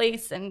everything's in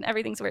place and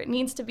everything's where it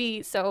needs to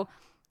be. So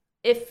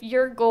if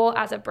your goal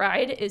as a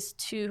bride is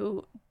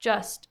to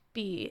just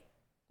be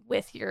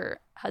with your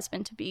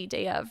husband to be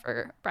day of,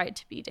 or bride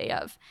to be day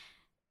of,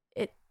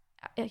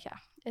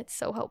 it's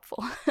so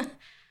helpful.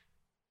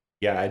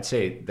 Yeah, I'd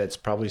say that's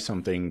probably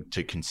something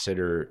to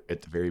consider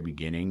at the very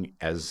beginning,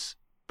 as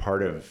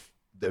part of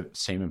the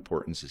same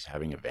importance as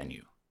having a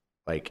venue.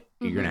 Like,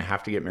 you're going to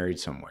have to get married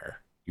somewhere.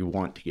 You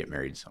want to get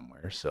married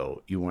somewhere.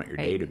 So you want your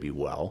day to be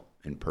well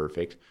and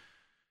perfect.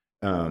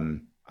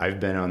 I've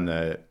been on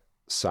the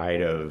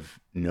side of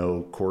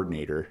no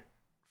coordinator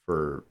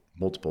for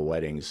multiple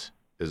weddings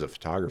as a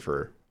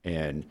photographer,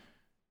 and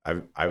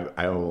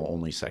I will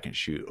only second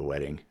shoot a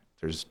wedding.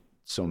 There's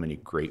so many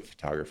great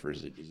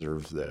photographers that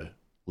deserve the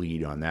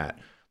lead on that.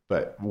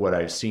 But what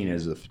I've seen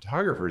is the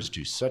photographers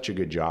do such a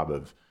good job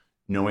of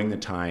knowing the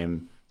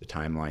time, the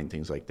timeline,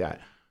 things like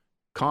that.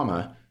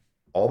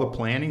 All the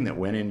planning that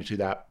went into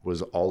that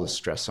was all the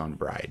stress on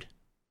bride,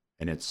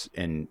 and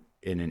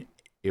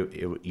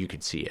you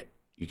could see it,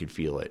 you could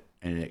feel it,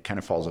 and it kind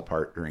of falls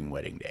apart during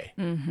wedding day.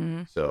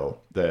 Mm-hmm. So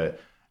the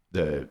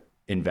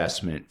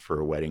investment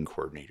for a wedding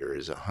coordinator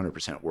is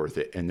 100% worth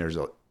it, and there's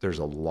a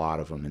lot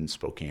of them in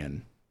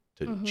Spokane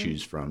to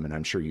choose from, and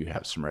I'm sure you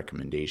have some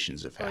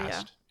recommendations if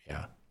asked.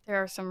 Yeah, there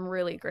are some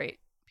really great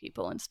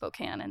people in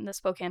Spokane and the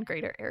Spokane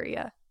greater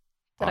area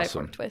that I've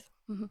worked with.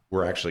 Mm-hmm.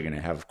 We're actually going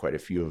to have quite a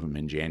few of them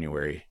in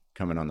January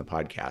coming on the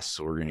podcast,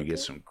 so we're going to get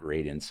some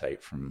great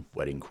insight from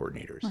wedding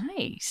coordinators.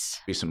 Nice.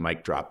 Be some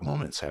mic drop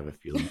moments, I have a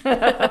feeling.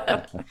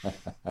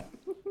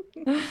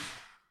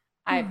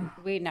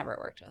 We never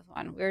worked with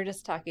one. We were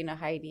just talking to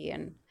Heidi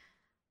and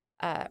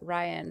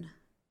Ryan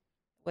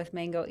with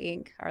Mango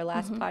Inc., our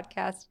last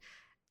podcast,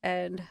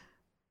 and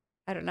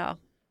I don't know,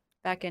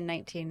 back in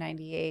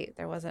 1998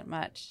 there wasn't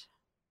much.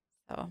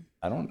 So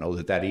I don't know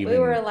that even... We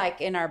were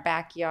like in our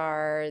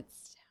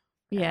backyards.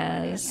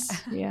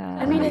 Yes. Yeah.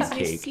 I mean, as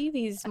you see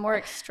these more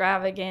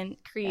extravagant,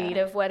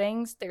 creative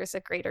weddings, there's a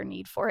greater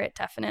need for it,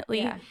 definitely.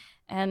 Yeah.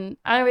 And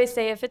I always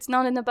say, if it's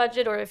not in the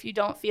budget, or if you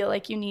don't feel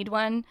like you need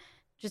one,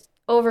 just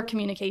over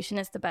communication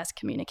is the best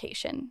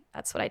communication.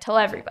 That's what I tell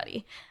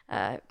everybody.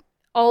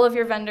 All of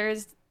your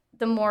vendors,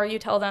 the more you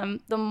tell them,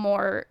 the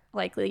more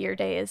likely your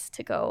day is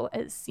to go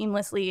as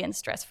seamlessly and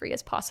stress-free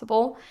as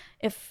possible.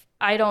 If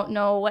I don't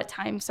know what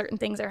time certain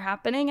things are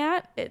happening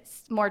at,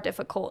 it's more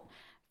difficult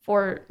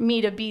for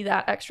me to be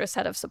that extra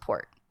set of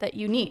support that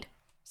you need.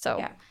 So,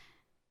 yeah.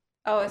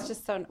 Oh, it's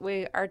just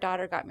our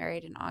daughter got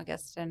married in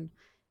August, and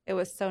it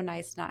was so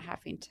nice not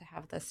having to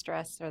have the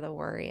stress or the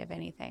worry of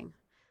anything.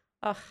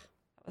 Oh,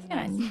 that was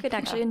nice. And you could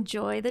actually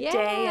enjoy the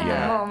day and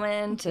the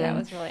moment. That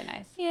was really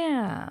nice.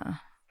 Yeah.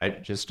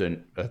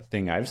 A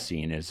thing I've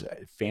seen is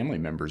family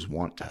members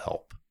want to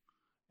help.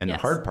 And the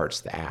hard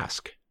part's to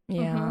ask.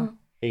 Yeah. Mm-hmm.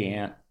 Hey,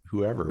 Aunt,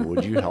 whoever,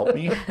 would you help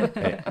me?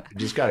 I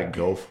just got to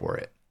go for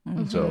it.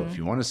 Mm-hmm. So if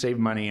you want to save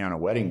money on a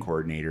wedding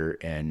coordinator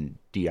and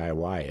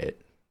DIY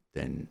it,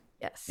 then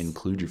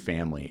include your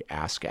family.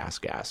 Ask.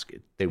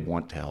 They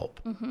want to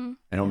help. Mm-hmm. And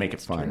it'll make it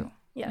fun. True.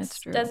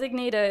 Yes.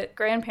 Designate a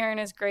grandparent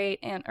is great.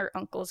 Aunt or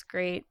uncle's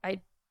great.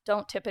 I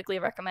don't typically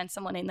recommend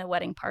someone in the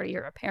wedding party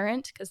or a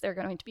parent, because they're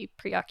going to be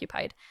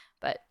preoccupied.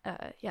 But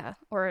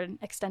or an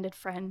extended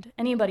friend.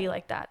 Anybody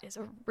like that is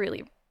a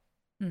really,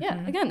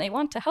 again, they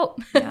want to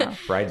help. Yeah.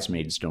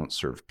 Bridesmaids don't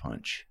serve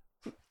punch.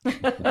 I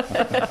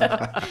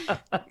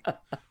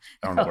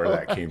don't know where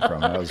that came from.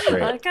 That was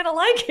great. I kind of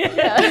like it.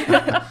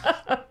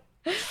 Yeah.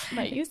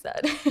 Might use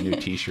that. New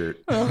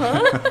t-shirt.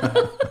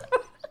 Uh-huh.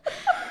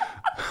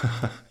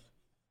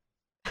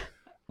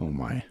 Oh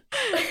my.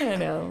 I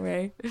know,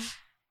 right?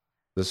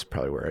 This is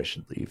probably where I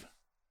should leave.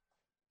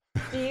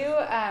 Do you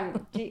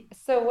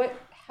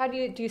how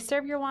do you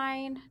serve your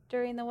wine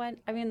during the wedding?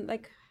 I mean,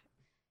 like,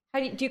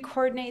 how do you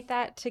coordinate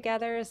that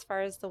together as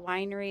far as the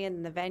winery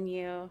and the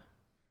venue?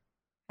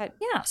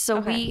 Yeah,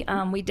 so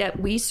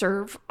we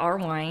serve our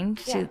wine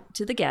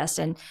to the guests,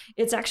 and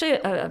it's actually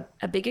a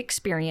big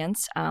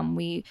experience.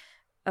 We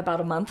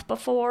about a month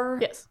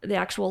before the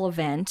actual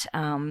event,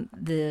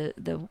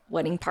 the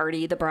wedding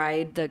party, the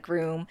bride, the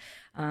groom,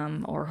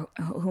 or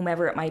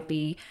whomever it might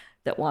be,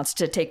 that wants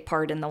to take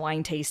part in the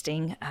wine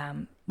tasting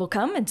will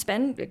come and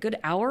spend a good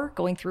hour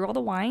going through all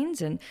the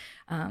wines and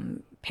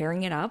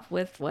pairing it up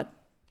with what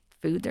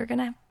food they're going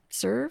to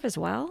serve as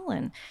well.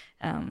 And,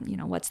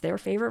 what's their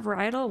favorite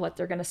varietal, what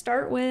they're going to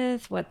start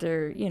with, what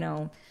their,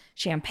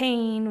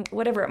 champagne,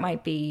 whatever it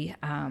might be.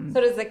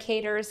 So does the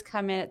caterers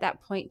come in at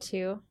that point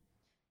too?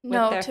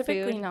 No,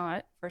 typically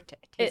not.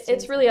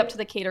 It's really up to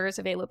the caterer's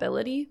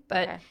availability,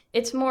 but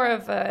it's more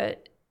of a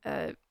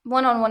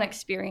one-on-one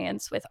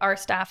experience with our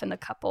staff and the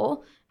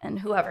couple and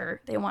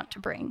whoever they want to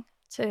bring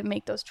to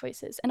make those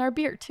choices. And our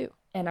beer too.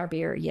 And our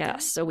beer,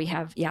 yes. So we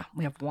have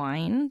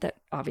wine that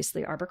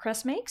obviously Arbor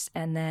Crest makes.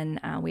 And then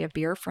we have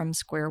beer from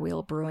Square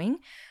Wheel Brewing,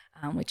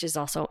 which is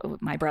also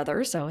my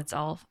brother. So it's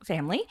all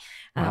family,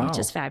 which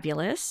is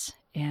fabulous.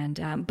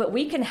 And but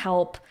we can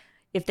help.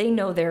 If they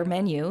know their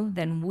menu,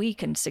 then we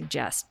can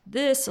suggest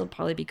this will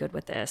probably be good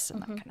with this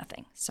and that kind of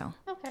thing. So,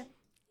 okay.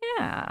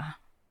 Yeah.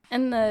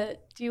 And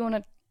do you want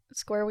to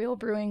Square Wheel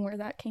Brewing where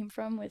that came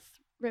from with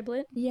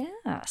Riblet?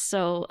 Yeah.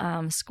 So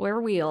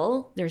Square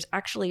Wheel, there's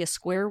actually a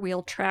Square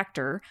Wheel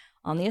tractor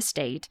on the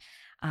estate.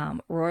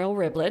 Royal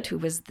Riblet, who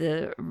was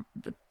the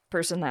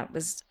person that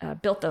was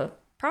built the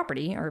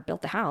property or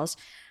built the house,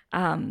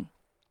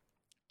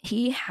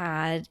 he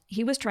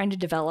was trying to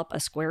develop a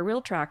square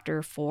wheel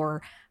tractor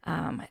for,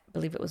 I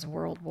believe it was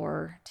World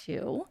War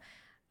II.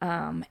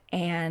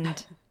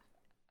 And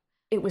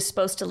it was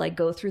supposed to like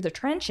go through the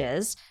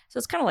trenches. So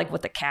it's kind of like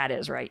what the CAT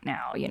is right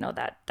now,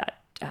 that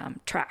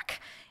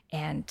track.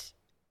 And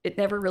it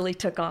never really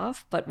took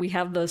off, but we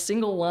have the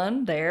single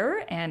one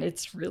there, and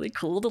it's really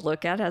cool to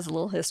look at. It has a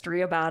little history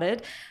about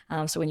it.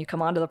 So when you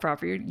come onto the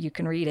property, you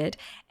can read it.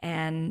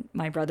 And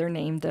my brother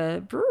named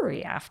the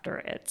brewery after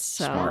it.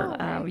 So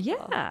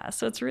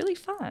so it's really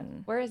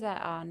fun. Where is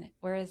that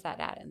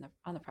at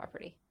on the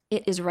property?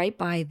 It is right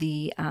by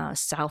the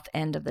south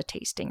end of the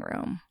tasting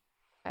room.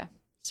 Okay.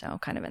 So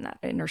kind of in that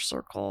inner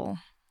circle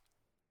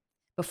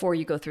before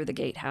you go through the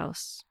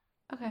gatehouse.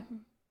 Okay.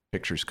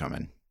 Pictures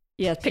coming.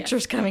 Yeah,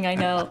 pictures coming, I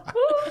know.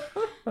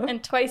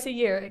 And twice a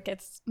year it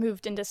gets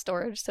moved into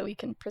storage so we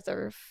can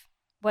preserve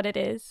what it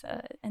is.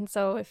 And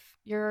so if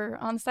you're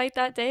on site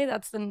that day,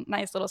 that's the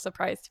nice little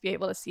surprise to be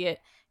able to see it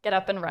get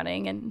up and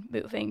running and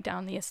moving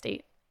down the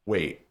estate.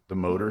 Wait,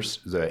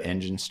 the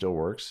engine still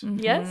works? Mm-hmm.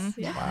 Yes.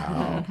 Yeah.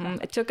 Wow. Mm-hmm.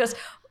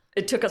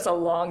 It took us a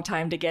long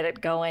time to get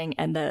it going,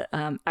 and the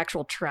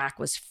actual track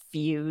was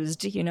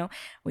fused.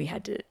 We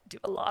had to do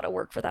a lot of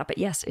work for that. But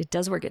yes, it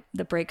does work.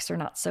 The brakes are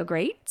not so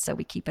great, so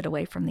we keep it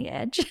away from the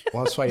edge.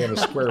 Well, that's why you have a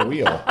square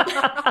wheel.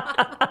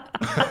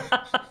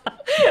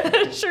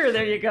 Sure,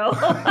 there you go.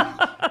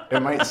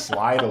 It might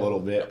slide a little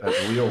bit, but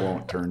the wheel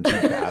won't turn too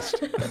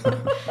fast.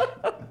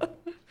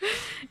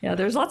 Yeah,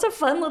 there's lots of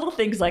fun little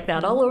things like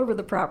that all over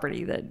the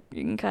property that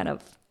you can kind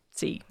of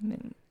see.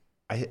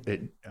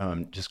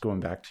 Just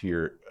going back to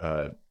your,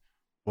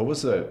 what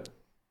was the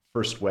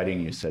first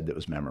wedding you said that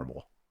was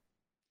memorable?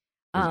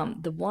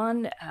 The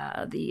one,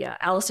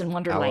 Alice in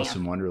Wonderland. Alice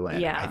in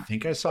Wonderland. Yeah. I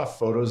think I saw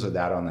photos of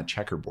that on the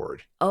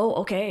checkerboard. Oh,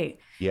 okay.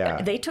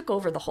 Yeah. They took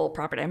over the whole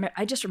property.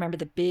 I just remember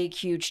the big,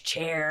 huge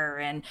chair,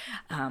 and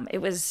it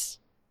was,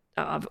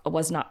 I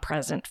was not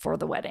present for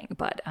the wedding,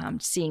 but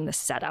seeing the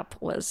setup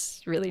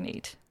was really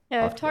neat.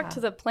 Yeah, I've talked to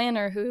the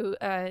planner who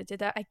did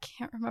that. I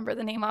can't remember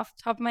the name off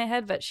the top of my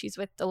head, but she's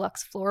with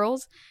Deluxe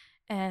Florals.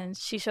 And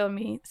she showed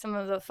me some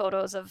of the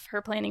photos of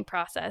her planning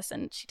process.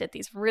 And she did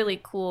these really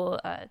cool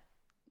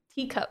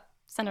teacup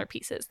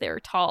centerpieces. They were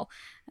tall,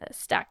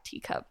 stacked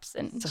teacups.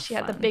 And she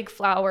had the big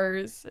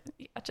flowers.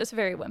 Yeah, just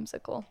very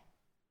whimsical.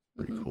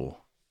 Pretty cool.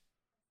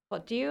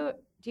 Well, do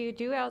you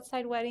do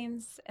outside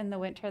weddings in the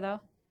winter, though?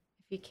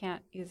 If you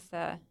can't use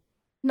the...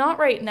 Not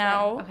right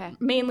now, okay.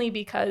 Mainly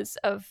because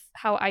of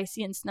how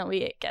icy and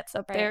snowy it gets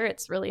up there.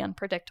 It's really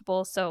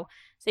unpredictable. So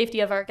safety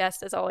of our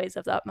guests is always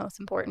of the utmost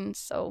importance.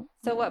 So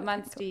what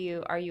months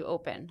are you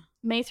open?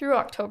 May through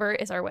October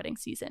is our wedding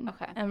season.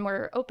 Okay. And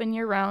we're open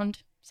year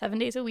round, 7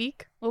 days a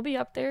week. We'll be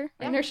up there,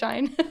 rain or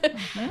shine.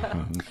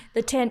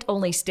 The tent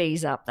only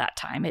stays up that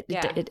time.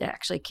 It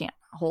actually can't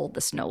hold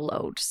the snow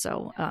load.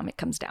 So it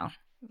comes down.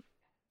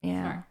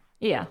 Yeah. Smart.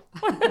 Yeah.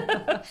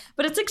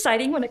 But it's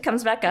exciting when it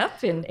comes back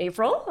up in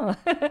April.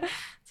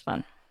 It's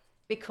fun.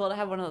 Be cool to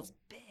have one of those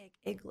big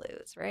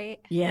igloos, right?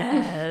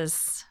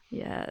 Yes.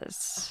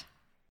 Yes.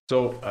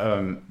 So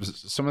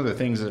some of the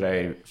things that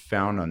I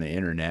found on the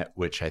internet,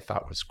 which I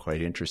thought was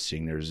quite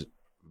interesting, there's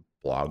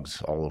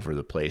blogs all over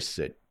the place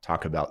that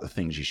talk about the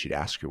things you should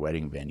ask your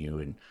wedding venue.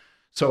 And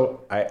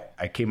so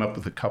I came up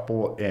with a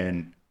couple,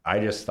 and I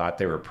just thought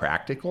they were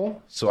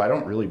practical. So I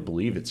don't really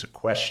believe it's a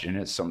question.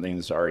 It's something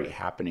that's already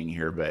happening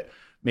here, but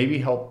maybe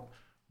help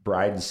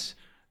brides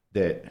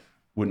that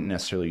wouldn't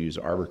necessarily use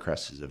Arbor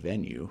Crest as a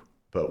venue,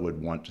 but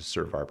would want to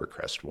serve Arbor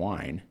Crest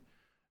wine.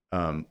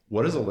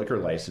 What does a liquor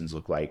license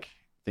look like?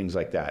 Things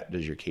like that.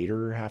 Does your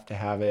caterer have to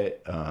have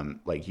it?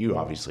 Like you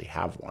obviously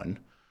have one.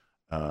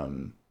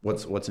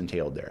 What's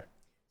entailed there?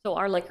 So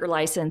our liquor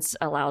license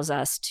allows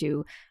us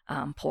to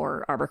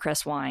pour Arbor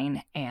Crest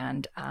wine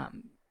and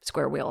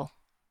Square Wheel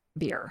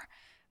beer.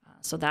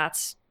 So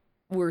that's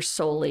we're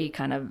solely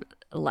kind of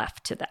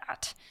left to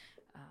that.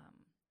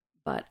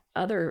 But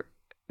other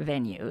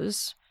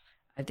venues,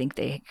 I think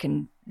they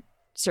can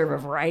serve a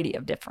variety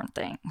of different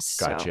things.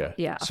 Gotcha.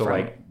 So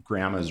like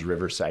Grandma's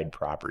Riverside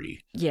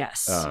property.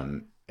 Yes.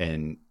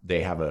 And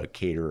they have a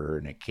caterer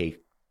and a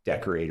cake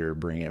decorator,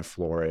 bring a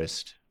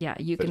florist,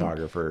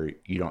 photographer.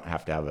 You don't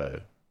have to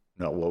have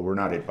we're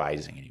not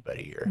advising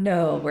anybody here.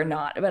 No, we're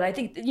not. But I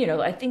think,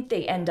 I think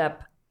they end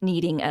up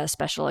needing a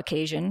special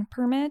occasion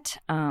permit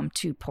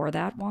to pour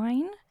that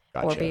wine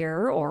or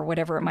beer or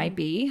whatever it might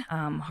be,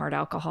 hard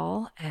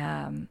alcohol.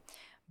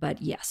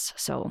 But yes,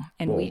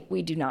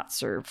 we do not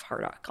serve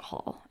hard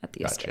alcohol at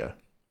the estate.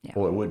 Yeah.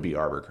 Well, it would be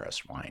Arbor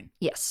Crest wine.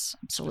 Yes,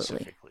 absolutely.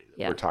 Specifically,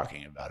 we're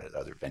talking about at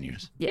other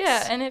venues.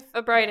 Yes. Yeah, and if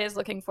a bride is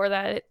looking for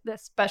the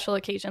special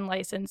occasion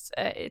license,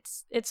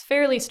 it's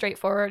fairly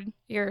straightforward.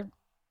 Your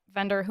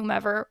vendor,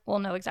 whomever, will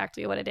know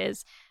exactly what it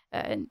is.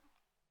 And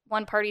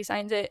one party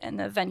signs it, and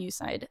the venue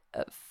side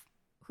of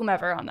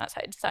whomever on that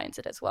side signs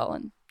it as well,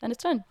 and then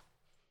it's done.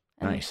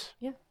 And nice.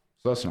 Yeah.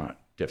 So that's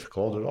not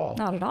difficult at all.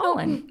 Not at all.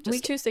 And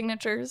just 2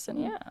 signatures, and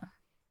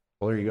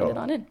well, there you go. Get it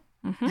on in.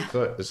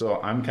 Mm-hmm.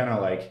 So I'm kind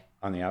of like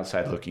on the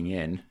outside looking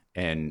in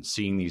and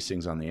seeing these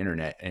things on the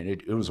internet, and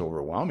it was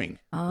overwhelming.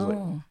 Oh. Was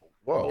like,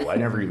 whoa, I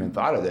never even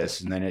thought of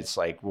this. And then it's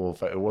like, well,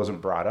 if it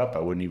wasn't brought up, I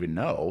wouldn't even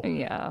know.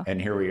 Yeah.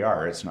 And here we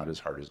are. It's not as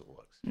hard as it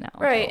looks. No.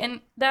 Right.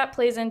 And that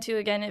plays into,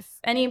 again, if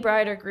any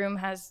bride or groom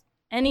has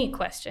any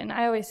question,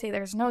 I always say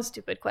there's no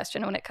stupid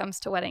question when it comes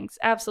to weddings.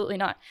 Absolutely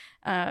not.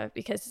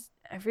 Because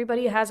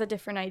everybody has a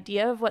different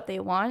idea of what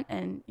they want,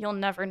 and you'll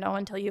never know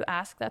until you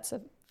ask. That's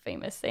a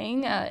famous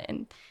saying,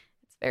 and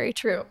it's very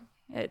true.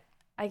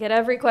 I get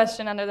every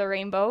question under the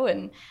rainbow,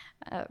 and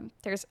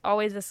there's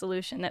always a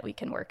solution that we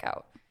can work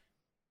out.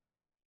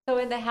 So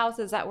in the house,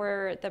 is that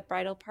where the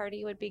bridal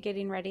party would be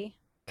getting ready?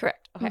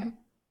 Correct. Okay. Mm-hmm.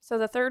 So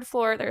the 3rd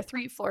floor, there are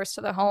 3 floors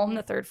to the home.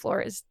 The 3rd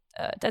floor is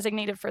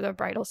designated for the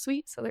bridal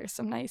suite. So there's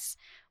some nice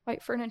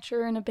white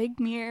furniture and a big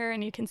mirror,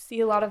 and you can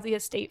see a lot of the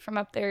estate from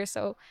up there.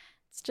 So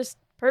it's just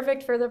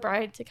perfect for the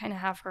bride to kind of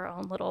have her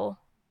own little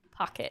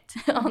pocket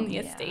on the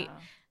estate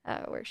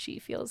where she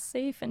feels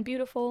safe and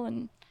beautiful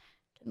and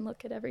can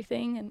look at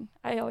everything. And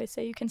I always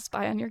say you can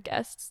spy on your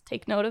guests,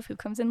 take note of who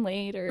comes in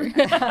late or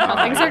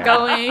how things are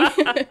going.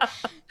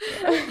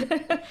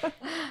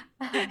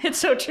 It's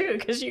so true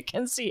because you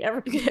can see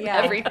everything. Yeah.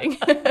 Everything.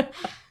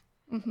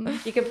 Mm-hmm.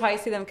 You could probably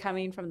see them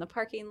coming from the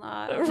parking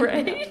lot.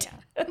 Right?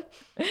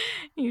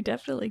 You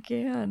definitely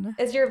can.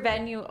 Is your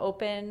venue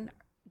open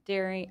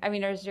during, how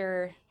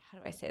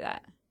do I say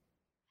that?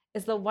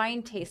 Is the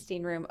wine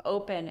tasting room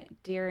open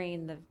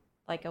during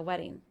a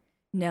wedding?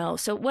 No.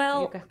 So,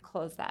 you could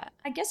close that.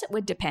 I guess it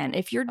would depend.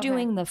 If you're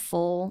doing the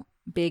full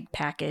big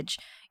package,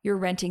 you're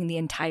renting the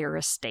entire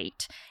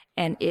estate,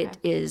 and it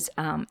is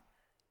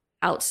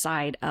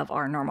outside of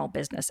our normal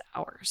business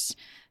hours.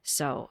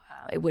 So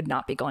it would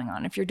not be going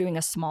on. If you're doing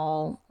a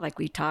small, like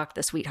we talked,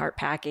 the Sweetheart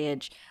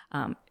package,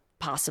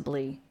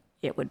 possibly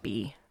it would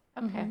be,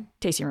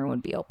 tasting room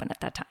would be open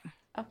at that time.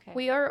 Okay.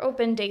 We are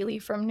open daily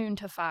from noon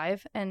to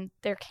 5, and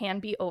there can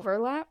be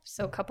overlap.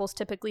 So couples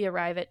typically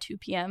arrive at 2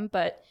 p.m.,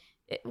 but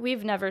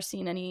we've never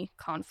seen any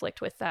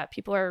conflict with that.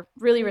 People are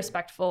really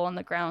respectful on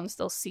the grounds.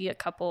 They'll see a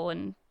couple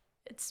and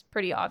it's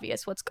pretty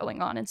obvious what's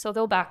going on. And so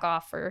they'll back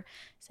off or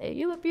say,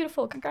 "You look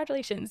beautiful,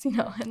 congratulations," and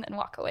then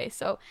walk away.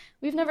 So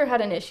we've never had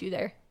an issue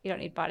there. You don't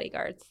need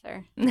bodyguards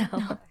there. No.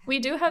 We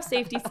do have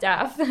safety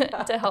staff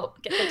to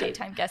help get the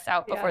daytime guests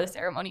out before the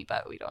ceremony,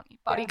 but we don't need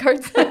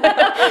bodyguards.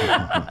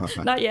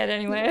 Not yet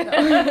anyway.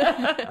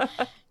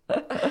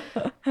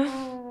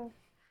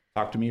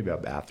 Talk to me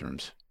about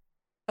bathrooms.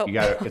 Oh.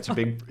 It's a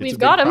big. We've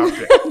got them.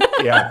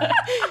 Yeah.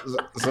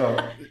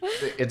 So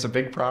it's a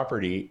big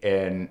property,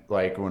 and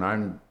like when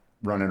I'm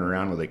running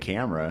around with a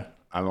camera,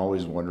 I'm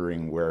always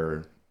wondering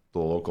where the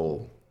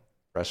local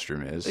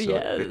restroom is. So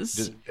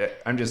yes.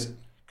 I'm just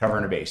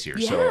covering a base here.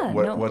 Yeah,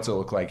 So what's it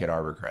look like at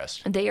Arbor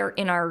Crest? They are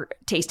in our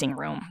tasting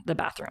room, the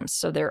bathrooms.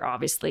 So they're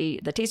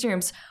obviously, the tasting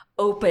room's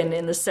open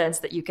in the sense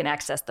that you can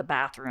access the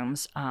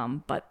bathrooms,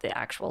 but the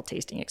actual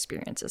tasting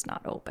experience is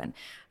not open.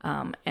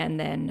 And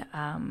then,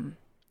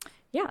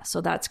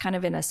 so that's kind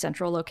of in a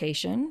central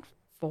location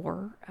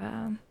for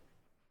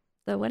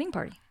the wedding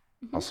party.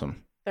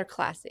 Awesome. They're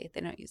classy.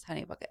 They don't use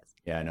honey buckets.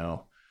 Yeah, I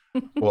know.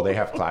 Well, they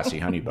have classy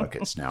honey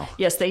buckets now.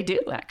 Yes, they do,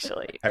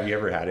 actually. Have you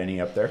ever had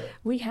any up there?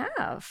 We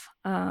have.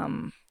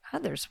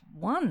 There's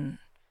one.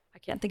 I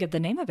can't think of the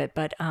name of it,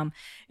 but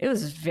it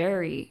was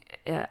very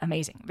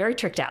amazing. Very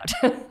tricked out.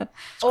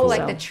 Cool.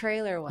 Like the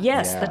trailer one.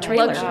 Yes, Yeah. the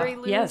trailer. Luxury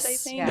loos, yes. I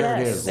think. Yeah. There it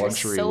Yes. is, There's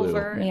luxury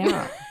silver. loo.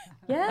 Yeah.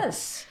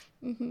 Yes.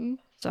 Mm-hmm.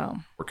 So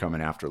We're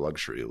coming after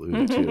luxury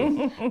loo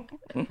too.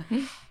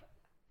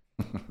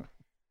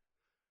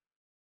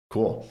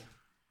 Cool.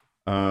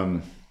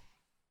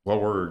 Well,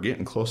 we're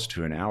getting close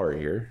to an hour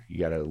here. You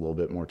got a little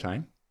bit more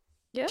time?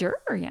 Yeah. sure,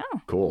 yeah.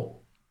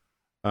 Cool.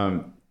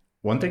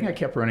 One thing I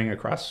kept running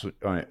across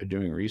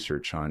doing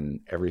research on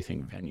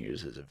everything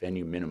venues is a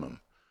venue minimum.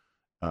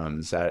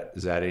 Is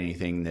that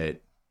anything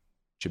that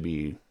should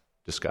be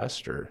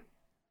discussed or?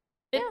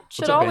 It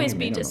should always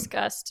be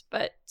discussed,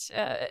 but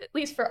at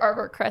least for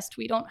Arbor Crest,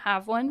 we don't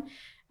have one.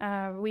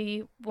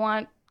 We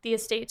want the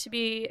estate to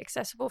be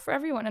accessible for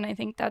everyone, and I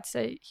think that's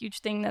a huge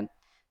thing that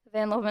the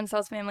Van Löben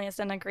Sels family has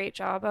done a great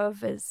job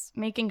of, is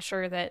making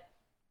sure that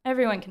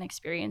everyone can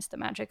experience the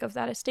magic of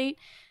that estate.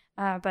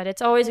 But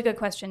it's always a good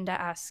question to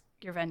ask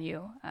your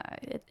venue.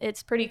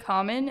 It's pretty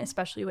common,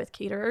 especially with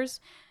caterers,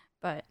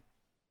 but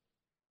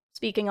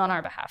speaking on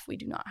our behalf, we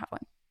do not have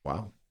one.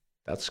 Wow,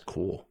 that's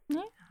cool.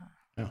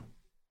 Yeah.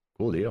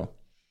 Cool deal.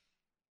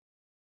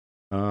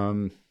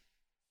 You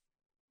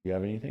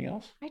have anything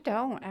else? I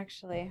don't,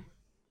 actually.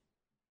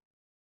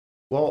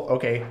 Well,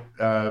 okay.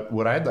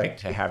 What I'd like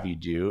to have you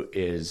do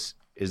is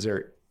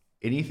there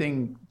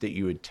anything that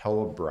you would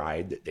tell a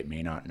bride that they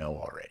may not know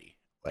already?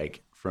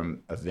 Like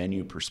from a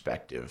venue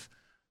perspective,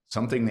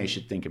 something they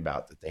should think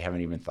about that they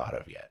haven't even thought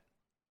of yet.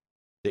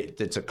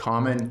 That's a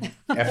common,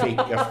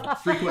 a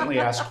frequently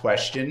asked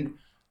question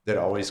that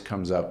always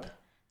comes up.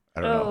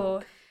 I don't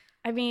know.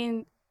 I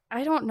mean,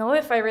 I don't know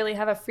if I really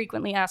have a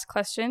frequently asked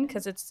question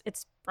because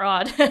it's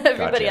broad.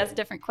 Everybody has a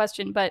different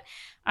question, but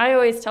I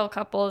always tell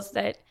couples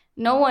that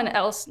no one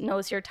else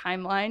knows your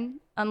timeline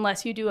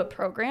unless you do a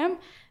program.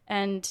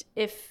 And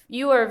if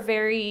you are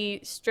very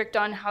strict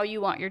on how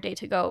you want your day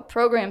to go,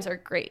 programs are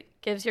great.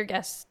 Gives your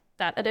guests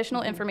that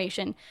additional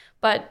information.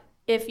 But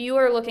if you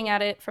are looking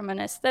at it from an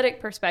aesthetic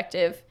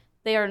perspective,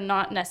 they are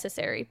not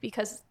necessary,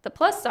 because the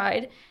plus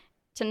side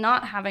to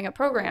not having a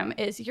program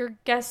is your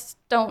guests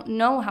don't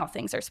know how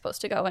things are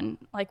supposed to go. And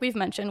like we've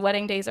mentioned,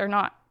 wedding days are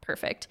not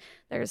perfect.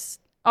 There's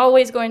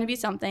always going to be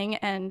something,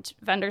 and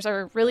vendors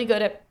are really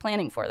good at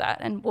planning for that.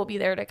 And we'll be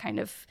there to kind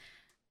of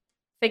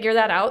figure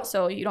that out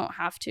so you don't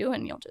have to,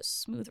 and you'll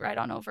just smooth right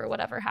on over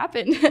whatever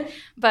happened.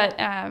 But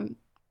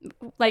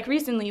like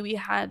recently we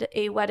had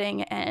a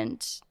wedding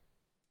and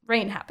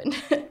rain happened.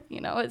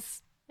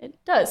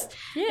 It does.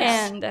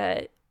 Yes. And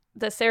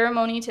the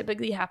ceremony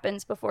typically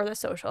happens before the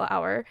social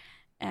hour,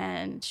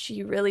 and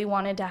she really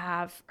wanted to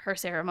have her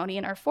ceremony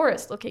in our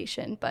forest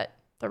location, but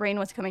the rain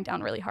was coming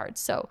down really hard.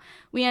 So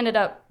we ended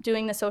up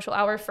doing the social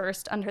hour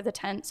first under the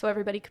tent so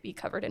everybody could be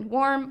covered in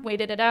warm,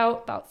 waited it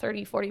out about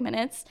 30, 40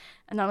 minutes,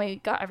 and then we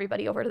got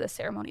everybody over to the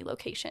ceremony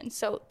location.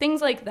 So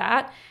things like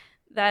that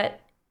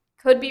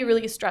could be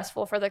really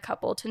stressful for the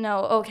couple to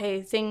know,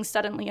 okay, things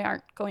suddenly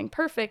aren't going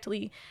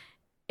perfectly.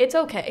 It's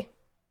okay.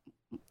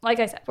 Like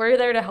I said, we're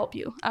there to help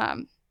you.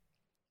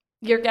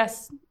 Your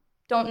guests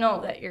don't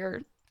know that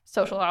your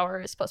social hour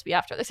is supposed to be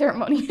after the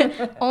ceremony.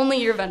 Only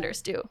your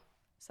vendors do.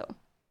 So,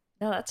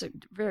 no, that's a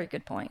very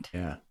good point.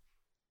 Yeah,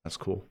 that's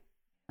cool.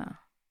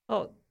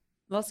 Well,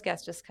 most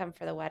guests just come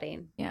for the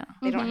wedding. Yeah,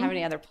 they don't have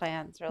any other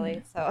plans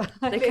really, so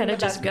they kind of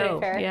just go.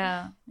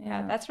 Yeah,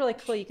 that's really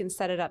cool. You can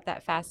set it up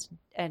that fast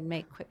and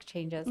make quick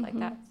changes like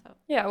that. So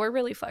yeah, we're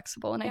really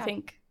flexible, and I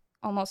think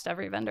almost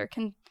every vendor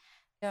can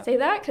say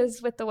that,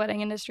 because with the wedding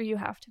industry, you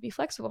have to be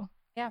flexible.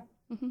 Yeah,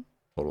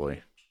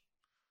 totally.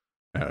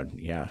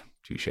 Yeah,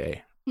 touche.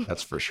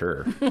 That's for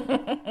sure.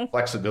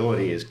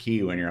 Flexibility is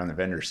key when you're on the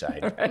vendor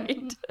side.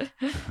 Right.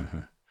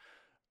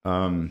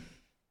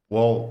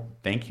 Well,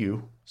 thank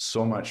you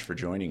so much for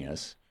joining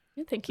us.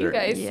 Thank you,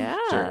 guys.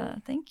 Yeah,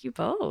 thank you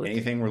both.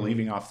 Anything we're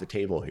leaving off the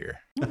table here?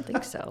 I don't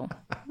think so.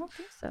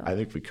 I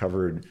think we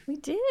covered. We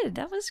did.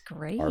 That was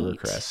great. Arbor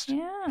Crest.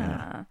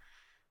 Yeah.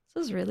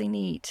 This was really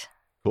neat.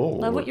 Cool.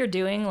 Love what you're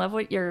doing. Love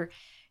what you're,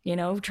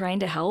 trying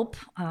to help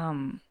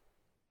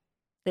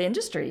the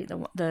industry,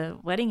 the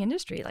wedding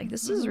industry. Like,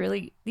 this is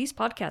really, these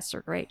podcasts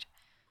are great.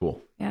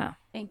 Cool. Yeah.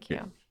 Thank you.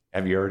 Yeah.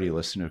 Have you already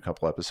listened to a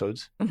couple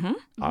episodes? Mm-hmm.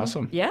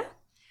 Awesome. Yeah.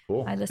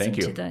 Cool. I listened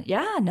to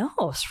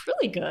it's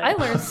really good. I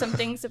learned some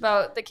things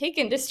about the cake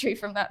industry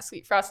from that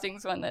Sweet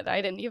Frostings one that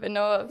I didn't even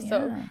know of.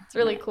 So it's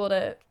really cool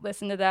to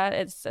listen to that.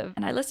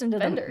 And I listened to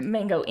the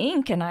Mango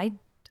Inc. and I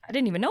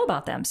didn't even know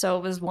about them. So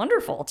it was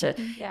wonderful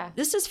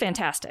this is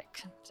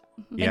fantastic. So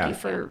thank you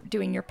for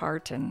doing your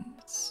part, and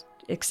it's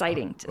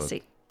exciting to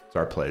see. It's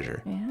our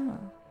pleasure. Yeah.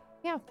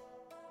 Yeah.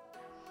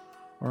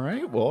 All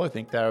right. Well, I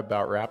think that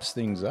about wraps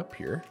things up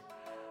here.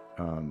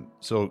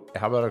 So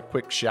how about a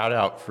quick shout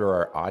out for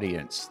our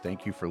audience?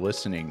 Thank you for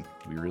listening.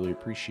 We really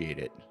appreciate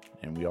it.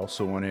 And we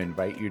also want to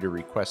invite you to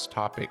request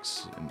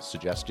topics and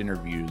suggest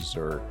interviews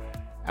or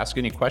ask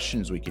any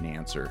questions we can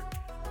answer.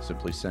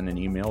 Simply send an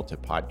email to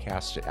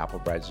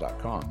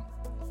podcast@applebrides.com.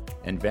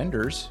 And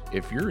vendors,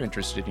 if you're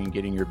interested in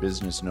getting your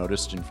business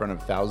noticed in front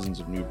of thousands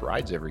of new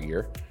brides every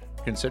year,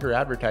 consider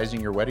advertising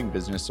your wedding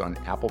business on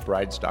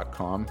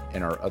applebrides.com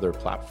and our other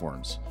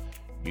platforms.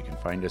 You can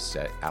find us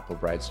at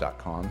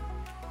applebrides.com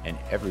and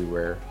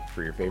everywhere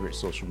for your favorite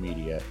social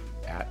media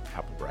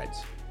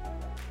 @applebrides.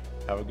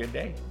 Have a good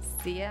day.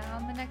 See ya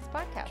on the next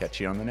podcast. Catch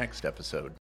you on the next episode.